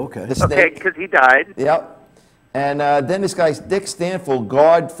 Oh, okay. The okay, Snake. because he died. Yep. And then this guy's Dick Stanfield,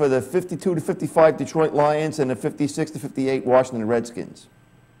 guard for the 52 to 55 Detroit Lions and the 56 to 58 Washington Redskins.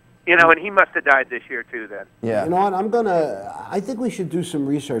 And he must have died this year too. Then. Yeah. You know what? I think we should do some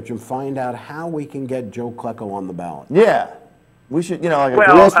research and find out how we can get Joe Klecko on the ballot. Yeah. We should, like a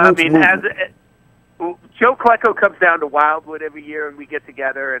Well, grassroots I mean, movement. Joe Klecko comes down to Wildwood every year, and we get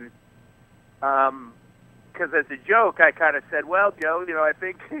together, and because as a joke, I kind of said, "Well, Joe, I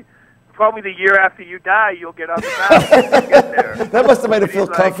think probably the year after you die, you'll get on the ballot when you get there." That must have made him And feel he's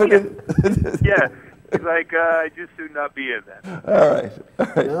like, confident. Yeah, he's like, "I just should not be in that." All right.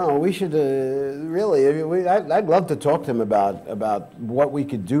 No, we should really. I'd love to talk to him about what we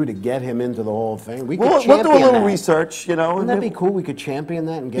could do to get him into the Hall of Fame. We could We'll champion do a little that. research, Wouldn't that be cool? We could champion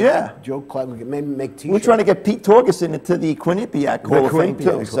that and get Yeah. Joe Klecko. We could maybe make T-shirts. We're trying to get Pete Torgerson into the Quinnipiac Hall of Fame,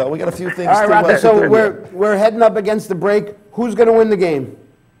 Quinnipiac. too. So we got a few things All right, Rocky, to so do here. we're heading up against the break. Who's going to win the game?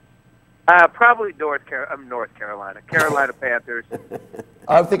 Probably North Carolina, Carolina Panthers.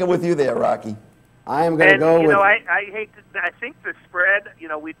 I'm thinking with you there, Rocky. I am going to And go with. I hate to. I think the spread.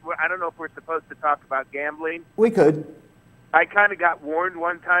 I don't know if we're supposed to talk about gambling. We could. I kind of got warned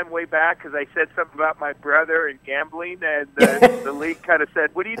one time way back because I said something about my brother and gambling, and the league kind of said,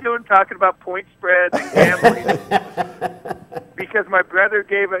 "What are you doing talking about point spreads and gambling?" Because my brother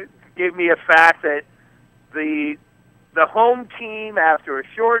gave me a fact that the home team after a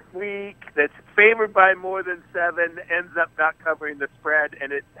short week that's favored by more than 7 ends up not covering the spread,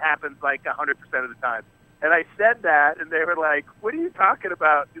 and it happens like 100% of the time. And I said that, and they were like, "What are you talking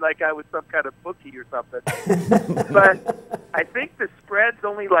about?" Like I was some kind of bookie or something. But I think the spread's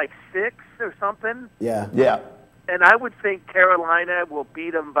only like 6 or something. Yeah. Yeah. And I would think Carolina will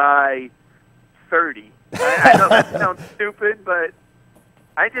beat them by 30. I know that sounds stupid, but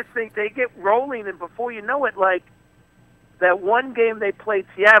I just think they get rolling, and before you know it, like that one game they played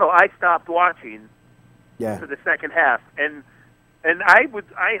Seattle, I stopped watching for the second half, and I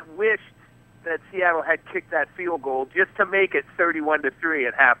wished that Seattle had kicked that field goal just to make it 31-3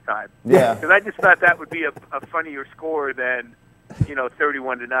 at halftime. Yeah, because I just thought that would be a funnier score than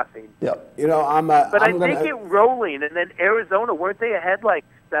 31-0. Yep. But I think it rolling, and then Arizona, weren't they ahead like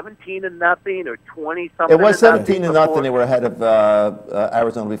 17-0 or 20 something? It was 17-0. They were ahead of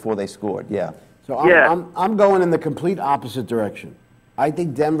Arizona before they scored. Yeah. So I'm going in the complete opposite direction. I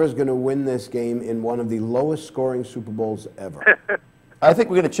think Denver's going to win this game in one of the lowest scoring Super Bowls ever. I think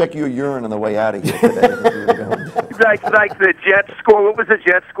we're going to check your urine on the way out of here today. like the Jets score. What was the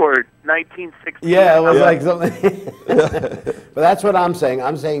Jets score? 1916. Yeah, it was like something. But that's what I'm saying.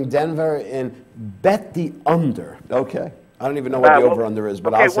 I'm saying Denver and bet the under. Okay. I don't even know what the over-under is,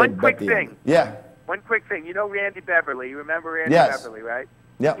 but I'll say bet the under. Yeah. One quick thing. You know Randy Beverly. You remember Randy Beverly, right?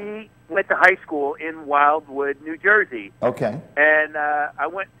 Yeah. He went to high school in Wildwood, New Jersey. Okay. And I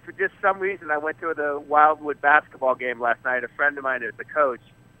went, for just some reason, I went to the Wildwood basketball game last night. A friend of mine is the coach.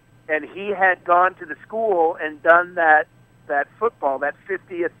 And he had gone to the school and done that football, that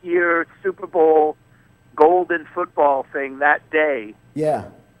 50th year Super Bowl golden football thing that day. Yeah.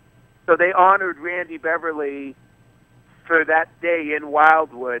 So they honored Randy Beverly for that day in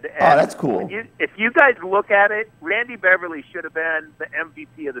Wildwood. And that's cool. If you guys look at it, Randy Beverly should have been the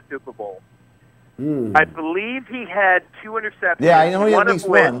MVP of the Super Bowl. I believe he had 2 interceptions. Yeah, I know he had at least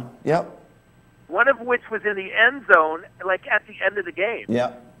one. Yep. One of which was in the end zone, like at the end of the game.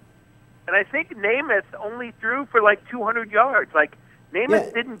 Yep. And I think Namath only threw for like 200 yards. Like,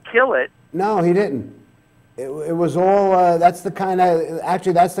 Namath didn't kill it. No, he didn't. It was all. That's the kind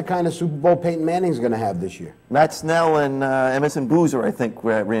of Super Bowl Peyton Manning's going to have this year. Matt Snell and Emerson Boozer, I think,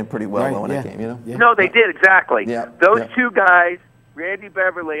 ran pretty well in that game. Yeah. No, they did exactly. Yeah. Those two guys, Randy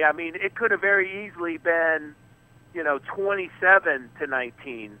Beverly. I mean, it could have very easily been,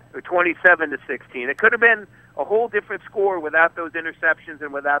 27-19 or 27-16. It could have been a whole different score without those interceptions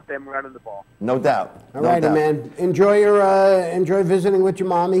and without them running the ball. No doubt. All righty, man. Enjoy visiting with your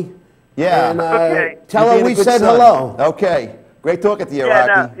mommy. Yeah. And tell her we said hello. Okay. Great talking to you,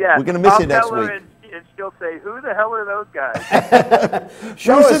 Rocky. We're going to miss you next week. And she'll say, "Who the hell are those guys?"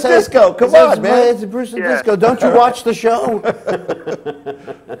 Bruce and Disco. Come on, man. It's Bruce and Disco. Don't you watch the show?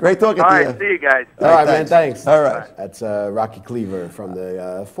 Great talking to you. All right. See you guys. All right, man. Thanks. All right. That's Rocky Klever from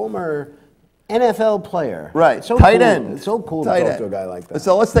the former NFL player. Right. So Tight cool. end. It's so cool Tight to talk end. to a guy like that.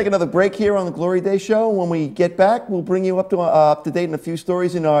 So let's take another break here on the Glory Day Show. When we get back, we'll bring you up to date in a few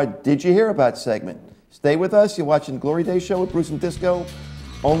stories in our Did You Hear About segment. Stay with us. You're watching Glory Day Show with Bruce and Disco,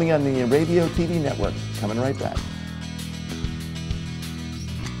 only on the Inravio TV network. Coming right back.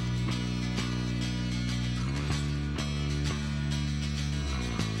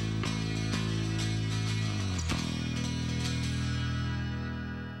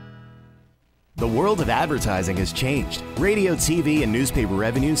 The world of advertising has changed. Radio, TV, and newspaper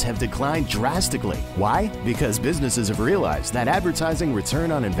revenues have declined drastically. Why? Because businesses have realized that advertising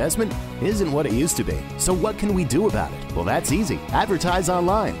return on investment isn't what it used to be. So what can we do about it? Well, that's easy. Advertise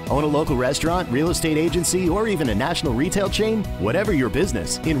online. Own a local restaurant, real estate agency, or even a national retail chain? Whatever your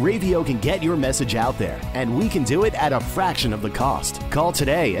business, Inravio can get your message out there, and we can do it at a fraction of the cost. Call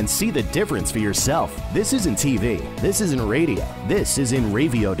today and see the difference for yourself. This isn't TV. This isn't radio. This is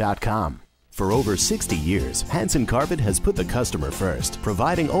Inravio.com. For over 60 years, Hansen Carpet has put the customer first,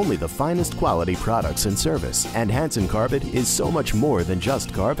 providing only the finest quality products and service. And Hansen Carpet is so much more than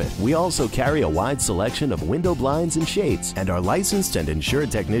just carpet. We also carry a wide selection of window blinds and shades, and our licensed and insured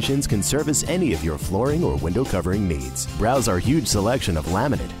technicians can service any of your flooring or window covering needs. Browse our huge selection of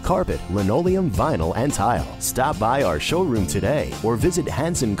laminate, carpet, linoleum, vinyl, and tile. Stop by our showroom today or visit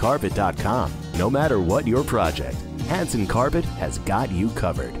HansenCarpet.com. No matter what your project, Hansen Carpet has got you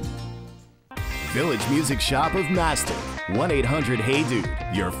covered. Village Music Shop of Mastic.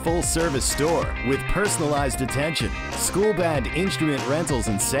 1-800-HEY-DUDE, your full-service store with personalized attention, school band instrument rentals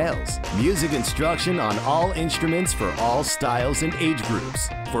and sales, music instruction on all instruments for all styles and age groups,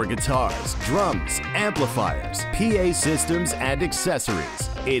 for guitars, drums, amplifiers, PA systems, and accessories.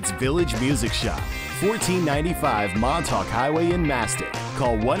 It's Village Music Shop, 1495 Montauk Highway in Mastic.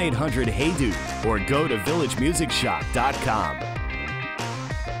 Call 1-800-HEY-DUDE or go to villagemusicshop.com.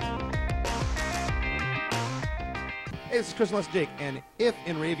 Hey, this is Chris Jake, and if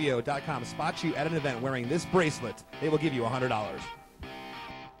Inravio.com spots you at an event wearing this bracelet, they will give you $100.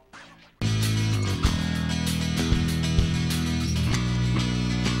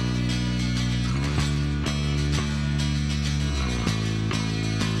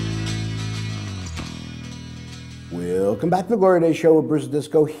 Welcome back to the Glory Day Show with Bruce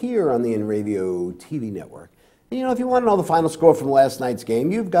Disco here on the Inravio TV network. You know, if you want to know the final score from last night's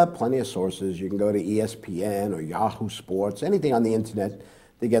game, you've got plenty of sources. You can go to ESPN or Yahoo Sports, anything on the internet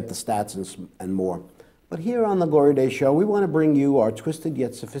to get the stats and more. But here on the Glory Day Show, we want to bring you, our twisted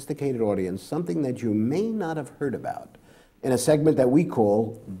yet sophisticated audience, something that you may not have heard about in a segment that we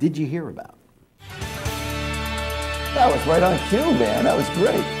call Did You Hear About? That was right on cue, man. That was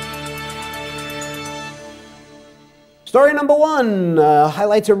great. Story number one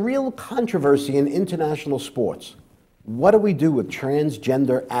highlights a real controversy in international sports. What do we do with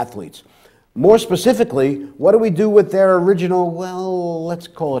transgender athletes? More specifically, what do we do with their original, well, let's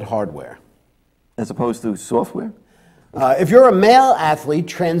call it hardware? As opposed to software? If you're a male athlete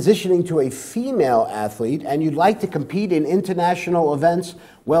transitioning to a female athlete and you'd like to compete in international events,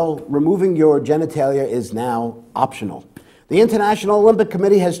 well, removing your genitalia is now optional. The International Olympic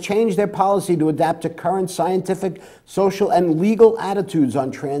Committee has changed their policy to adapt to current scientific, social, and legal attitudes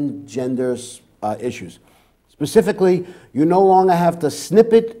on transgender issues. Specifically, you no longer have to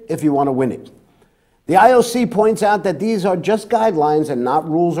snip it if you want to win it. The IOC points out that these are just guidelines and not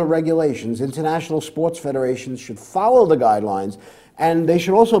rules or regulations. International sports federations should follow the guidelines, and they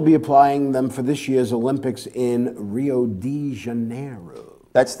should also be applying them for this year's Olympics in Rio de Janeiro.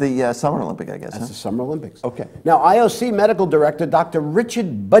 That's the Summer Olympic, I guess. That's the Summer Olympics. Okay. Now, IOC Medical Director Dr.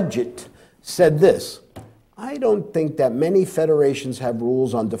 Richard Budgett said this: I don't think that many federations have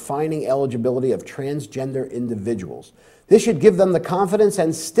rules on defining eligibility of transgender individuals. This should give them the confidence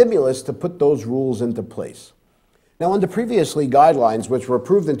and stimulus to put those rules into place. Now, under previously guidelines, which were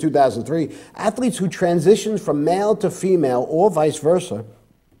approved in 2003, athletes who transitioned from male to female or vice versa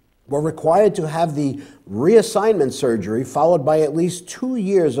were required to have the reassignment surgery followed by at least 2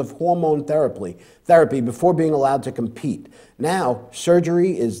 years of hormone therapy before being allowed to compete. Now,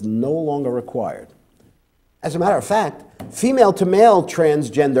 surgery is no longer required. As a matter of fact, female to male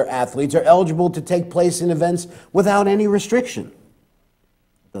transgender athletes are eligible to take place in events without any restriction.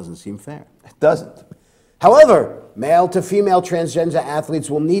 Doesn't seem fair. It doesn't. However, male to female transgender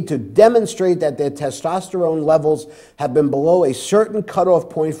athletes will need to demonstrate that their testosterone levels have been below a certain cutoff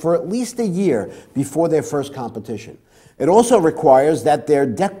point for at least a year before their first competition. It also requires that their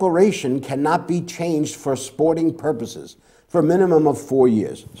declaration cannot be changed for sporting purposes for a minimum of 4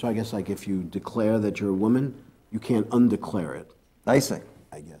 years. So I guess like if you declare that you're a woman, you can't undeclare it. I see.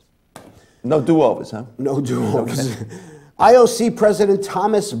 I guess. No do-overs, huh? No do-overs. Okay. IOC President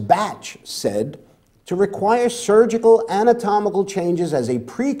Thomas Bach said, to require surgical anatomical changes as a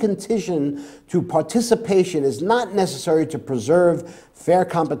precondition to participation is not necessary to preserve fair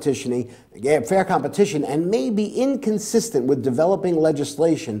competition and may be inconsistent with developing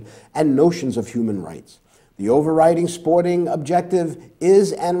legislation and notions of human rights. The overriding sporting objective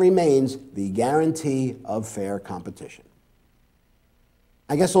is and remains the guarantee of fair competition.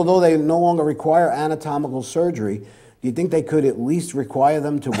 I guess although they no longer require anatomical surgery, do you think they could at least require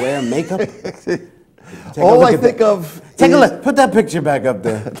them to wear makeup? All I think of Take a look. Put that picture back up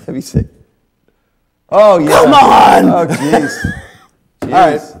there. Let me see. Oh, yeah. Come on! Oh, jeez. All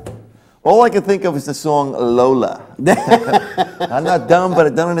right. All I can think of is the song Lola. I'm not dumb, but I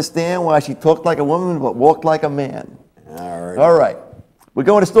don't understand why she talked like a woman but walked like a man. All right. We're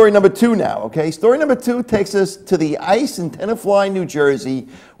going to story number 2 now, okay? Story number 2 takes us to the ice in Tenafly, New Jersey,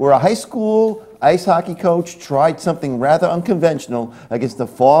 where a high school ice hockey coach tried something rather unconventional against a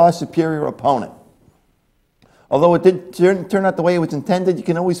far superior opponent. Although it didn't turn out the way it was intended, you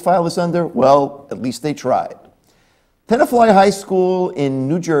can always file this under, well, at least they tried. Tenafly High School in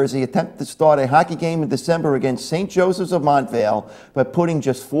New Jersey attempted to start a hockey game in December against St. Joseph's of Montvale by putting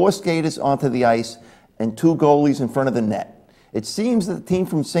just 4 skaters onto the ice and 2 goalies in front of the net. It seems that the team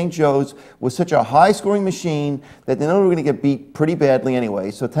from St. Joe's was such a high-scoring machine that they know they were going to get beat pretty badly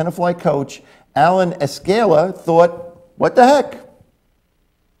anyway. So Tenafly coach Alan Escala thought, what the heck?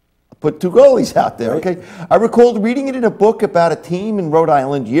 Put 2 goalies out there, okay? I recalled reading it in a book about a team in Rhode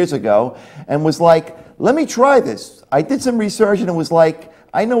Island years ago and was like, let me try this. I did some research and it was like,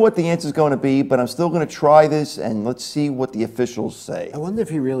 I know what the answer is going to be, but I'm still going to try this and let's see what the officials say. I wonder if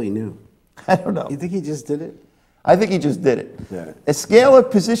he really knew. I don't know. You think he just did it? I think he just did it. Yeah. Escala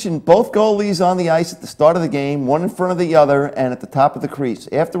positioned both goalies on the ice at the start of the game, one in front of the other and at the top of the crease.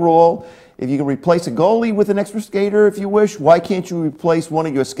 After all, if you can replace a goalie with an extra skater if you wish, why can't you replace one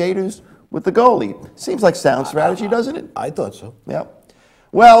of your skaters with the goalie? Seems like sound strategy, doesn't it? I thought so. Yeah.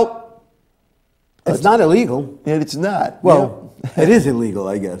 Well, it's not illegal. It's not. Well, it is illegal,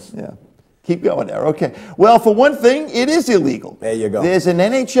 I guess. Yeah. Keep going there. Okay. Well, for one thing, it is illegal. There you go. There's an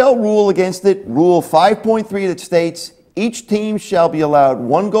NHL rule against it, Rule 5.3, that states each team shall be allowed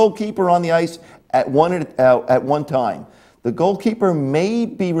 1 goalkeeper on the ice at one time. The goalkeeper may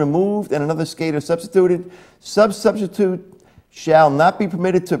be removed and another skater substituted. Substitute shall not be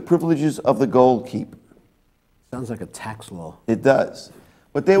permitted to privileges of the goalkeeper. Sounds like a tax law. It does.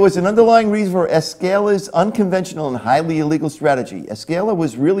 But there was an underlying reason for Escala's unconventional and highly illegal strategy. Escala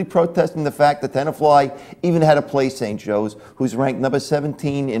was really protesting the fact that Tenafly even had to play St. Joe's, who's ranked number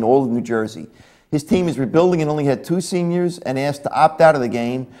 17 in all of New Jersey. His team is rebuilding and only had 2 seniors and asked to opt out of the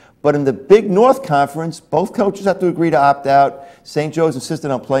game. But in the Big North Conference, both coaches have to agree to opt out. St. Joe's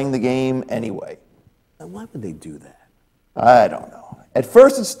insisted on playing the game anyway. And why would they do that? I don't know. At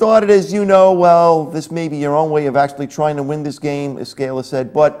first it started as, well, this may be your own way of actually trying to win this game, Escala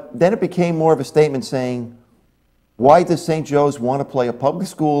said, but then it became more of a statement saying, why does St. Joe's want to play a public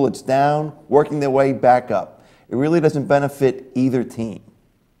school that's down, working their way back up? It really doesn't benefit either team.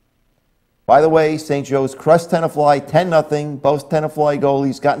 By the way, St. Joe's crushed Tenafly 10-0. Both Tenafly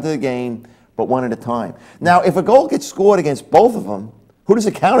goalies got into the game, but one at a time. Now, if a goal gets scored against both of them, who does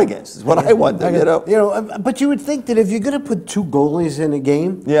it count against is what I wonder. But you would think that if you're going to put 2 goalies in a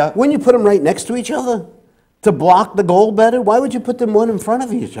game, yeah, wouldn't you put them right next to each other to block the goal better? Why would you put them one in front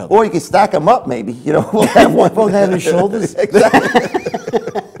of each other? Or you could stack them up, maybe. We'll have one. Both have his shoulders. Exactly.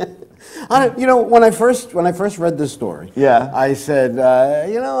 When I first read this story, yeah, I said,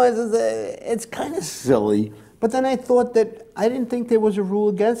 it's kind of silly. But then I thought that I didn't think there was a rule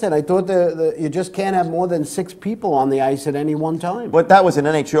against it. I thought that you just can't have more than 6 people on the ice at any one time. But that was an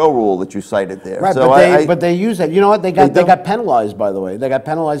NHL rule that you cited there. Right, so but they use that. You know what? They got penalized, by the way. They got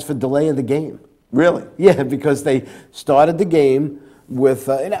penalized for delay of the game. Really? Yeah, because they started the game with.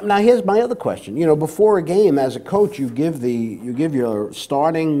 Now here's my other question. Before a game, as a coach, you give your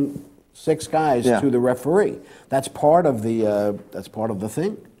starting 6 guys to the referee. That's part of the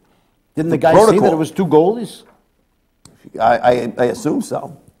thing. Didn't the guy see that it was 2 goalies? I assume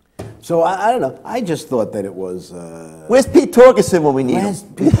so. So I don't know. I just thought that it was. Where's Pete Torgerson when we need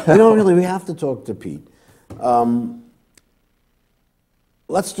him? We have to talk to Pete.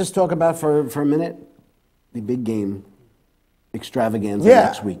 Let's just talk about for a minute the big game extravaganza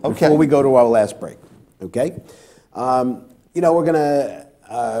next week before we go to our last break. Okay, we're gonna.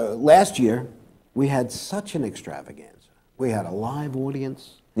 Last year we had such an extravaganza. We had a live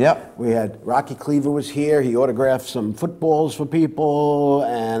audience. Yep. We had Rocky Klever was here. He autographed some footballs for people,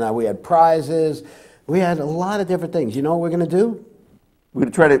 and we had prizes. We had a lot of different things. You know what we're going to do? We're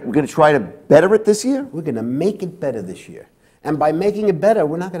going to try to better it this year? We're going to make it better this year. And by making it better,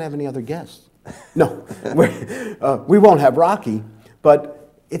 we're not going to have any other guests. No, we won't have Rocky,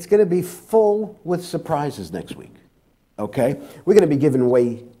 but it's going to be full with surprises next week. Okay? We're going to be giving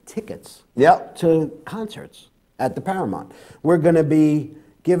away tickets to concerts at the Paramount. We're going to be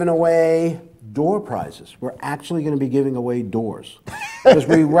giving away door prizes. We're actually going to be giving away doors because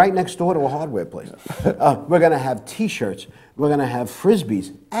we're right next door to a hardware place. We're going to have T-shirts. We're going to have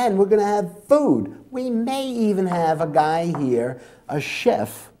Frisbees. And we're going to have food. We may even have a guy here, a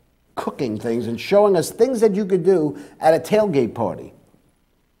chef, cooking things and showing us things that you could do at a tailgate party.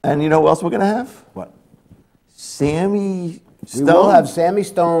 And you know what else we're going to have? What? Sammy Stone? We will have Sammy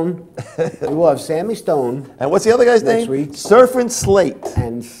Stone. We will have Sammy Stone. And what's the other guy's name? Week. Surfin' Slate.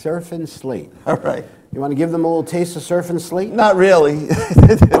 And Surfin' Slate. All right. You want to give them a little taste of Surfin' Slate? Not really.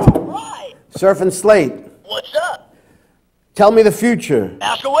 All right. Surfin' Slate. What's up? Tell me the future.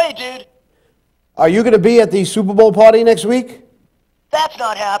 Ask away, dude. Are you going to be at the Super Bowl party next week? That's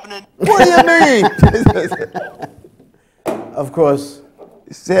not happening. What do you mean? Of course.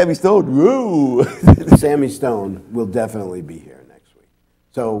 Sammy Stone. Woo. Sammy Stone will definitely be here next week.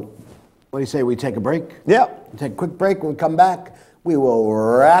 So, what do you say we take a break? Yeah. We'll take a quick break. When we come back, we will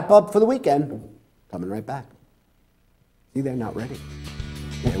wrap up for the weekend. Coming right back. See, they're not ready.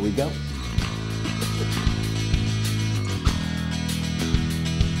 Here we go.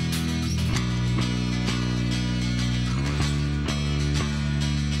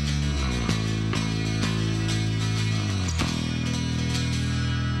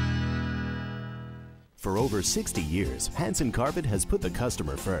 For over 60 years, Hanson Carpet has put the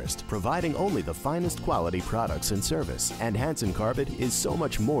customer first, providing only the finest quality products and service. And Hanson Carpet is so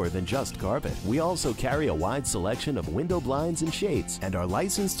much more than just carpet. We also carry a wide selection of window blinds and shades, and our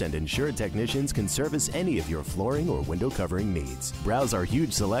licensed and insured technicians can service any of your flooring or window covering needs. Browse our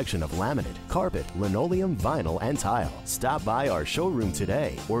huge selection of laminate, carpet, linoleum, vinyl, and tile. Stop by our showroom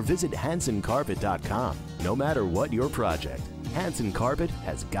today or visit HansonCarpet.com. No matter what your project, Hanson Carpet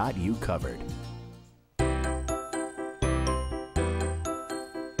has got you covered.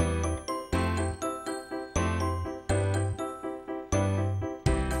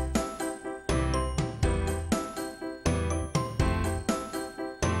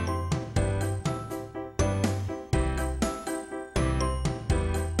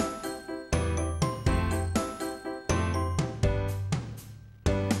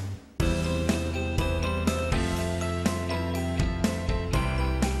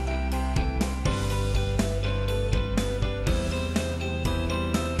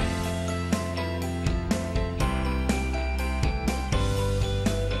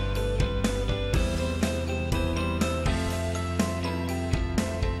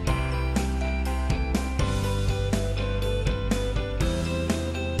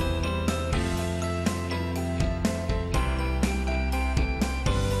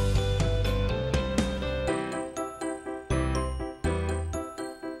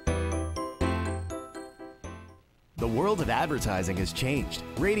 The world of advertising has changed.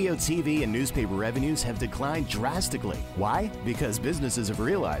 Radio, TV, and newspaper revenues have declined drastically. Why? Because businesses have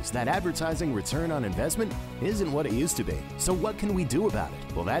realized that advertising return on investment isn't what it used to be. So what can we do about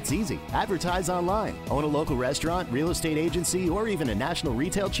it? Well, that's easy. Advertise online. Own a local restaurant, real estate agency, or even a national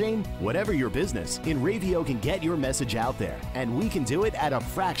retail chain? Whatever your business, Inravio can get your message out there, and we can do it at a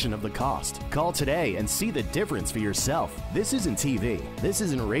fraction of the cost. Call today and see the difference for yourself. This isn't TV. This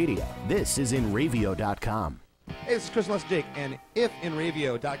isn't radio. This is Inravio.com. Hey, this is Chris Jake, and if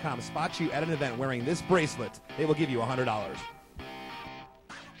Inravio.com spots you at an event wearing this bracelet, they will give you $100.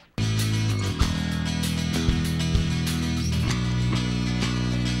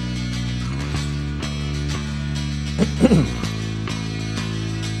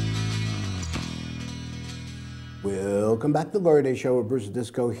 Welcome back to the Glory Day Show with Bruce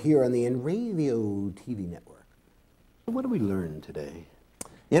Disco here on the Inravio TV network. What did we learn today?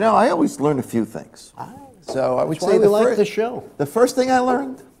 You know, I always learn a few things. So I would That's why say we like the show. The first thing I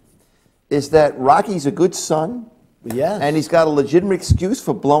learned is that Rocky's a good son. Yes. And he's got a legitimate excuse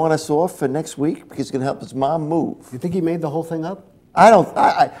for blowing us off for next week because he's going to help his mom move. You think he made the whole thing up? I don't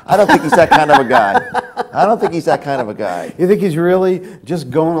think he's that kind of a guy. I don't think he's that kind of a guy. You think he's really just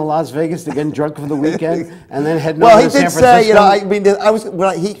going to Las Vegas to get drunk for the weekend and then heading Well, over he to San did Francisco? say, you know, I mean,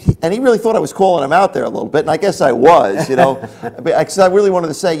 and he really thought I was calling him out there a little bit, and I guess I was, you know, because I really wanted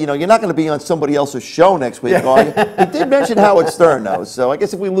to say, you know, you're not going to be on somebody else's show next week, are you? He did mention Howard Stern, though, so I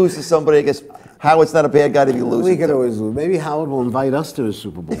guess if we lose to somebody, I guess Howard's not a bad guy to be losing. We could to. always lose. Maybe Howard will invite us to his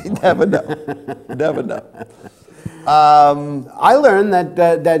Super Bowl. You never know. Never know. I learned that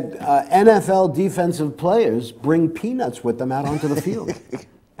NFL defensive players bring peanuts with them out onto the field.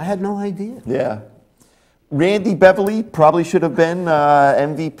 I had no idea. Yeah. Randy Beverly probably should have been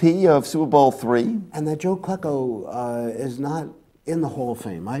MVP of Super Bowl III. And that Joe Klecko is not in the Hall of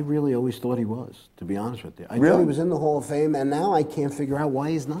Fame. I really always thought he was, to be honest with you. I thought he was in the Hall of Fame, and now I can't figure out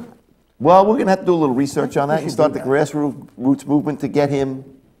why he's not. Well, we're going to have to do a little research on that and start the grassroots movement to get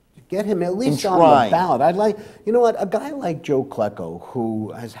him at least on the ballot. I'd like, you know what, a guy like Joe Klecko,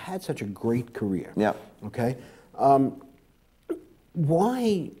 who has had such a great career. Yeah. Okay.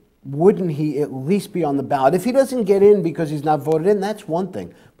 Why wouldn't he at least be on the ballot? If he doesn't get in because he's not voted in, that's one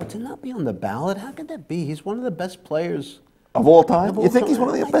thing. But to not be on the ballot, how could that be? He's one of the best players of all time. You think he's one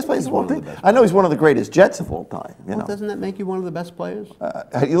of the best players of all time? I know he's one of the greatest Jets of all time. You know. Doesn't that make you one of the best players?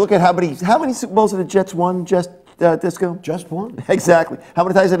 You look at how many Super Bowls have the Jets won? Disco? Just one. Exactly. How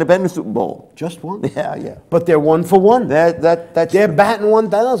many times have they been in the Super Bowl? Just one. Yeah, yeah. But they're 1 for 1. That's they're true. batting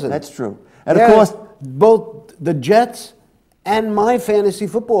 1,000. That's true. And of course, both the Jets and my fantasy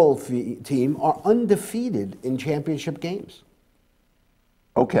football team are undefeated in championship games.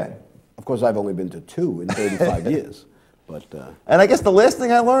 Okay. Of course, I've only been to 2 in 35 years. But and I guess the last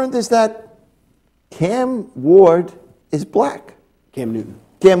thing I learned is that Cam Ward is black. Cam Newton.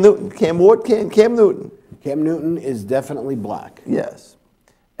 Cam Ward, Cam Newton. Cam Newton is definitely black. Yes.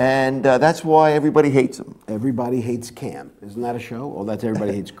 And that's why everybody hates him. Everybody hates Cam. Isn't that a show? Oh, that's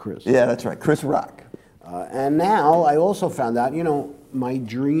Everybody Hates Chris. Yeah, that's right. Chris Rock. And now I also found out, you know, my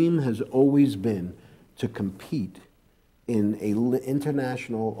dream has always been to compete in an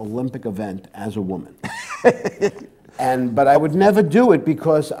international Olympic event as a woman. But I would never do it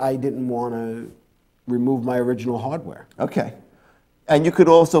because I didn't want to remove my original hardware. Okay. And you could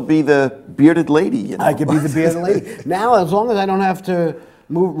also be the bearded lady, you know. I could be the bearded lady. Now, as long as I don't have to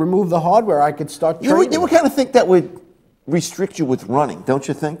remove the hardware, I could start training. You would kind of think that would restrict you with running, don't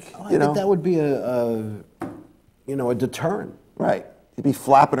you think? I think that would be a deterrent. Right. You'd be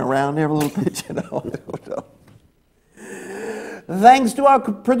flapping around there a little bit, you know. Thanks to our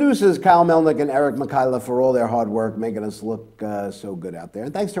producers, Kyle Melnick and Eric Mikhaila, for all their hard work making us look so good out there.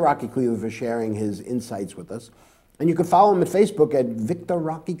 And thanks to Rocky Klever for sharing his insights with us. And you can follow him at Facebook at Victor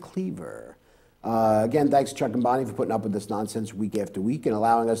Rocky Klever. Again, thanks to Chuck and Bonnie for putting up with this nonsense week after week and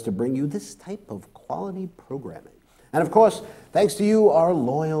allowing us to bring you this type of quality programming. And of course, thanks to you, our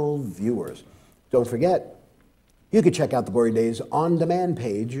loyal viewers. Don't forget, you can check out the Glory Days on-demand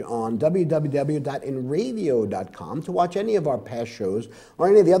page on www.inravio.com to watch any of our past shows or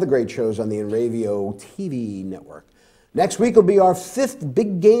any of the other great shows on the Inravio TV network. Next week will be our 5th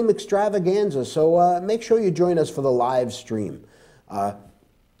big game extravaganza, so make sure you join us for the live stream. Go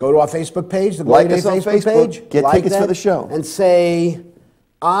to our Facebook page, the Glory Days Facebook page. Get tickets for the show. And say,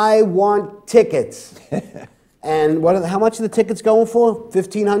 I want tickets. And how much are the tickets going for?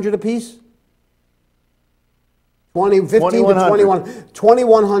 $1,500 a piece? 15 to 21,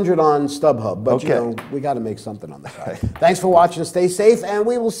 2,100 on StubHub, but you know, we got to make something on the side. Thanks for watching. Stay safe, and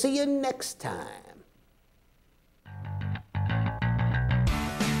we will see you next time.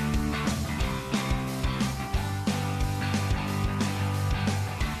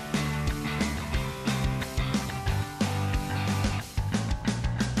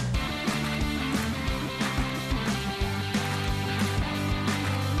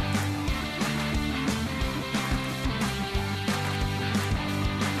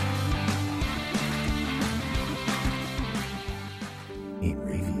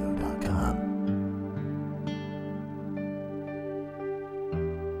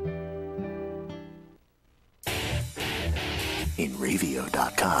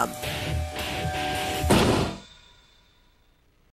 Inravio.com.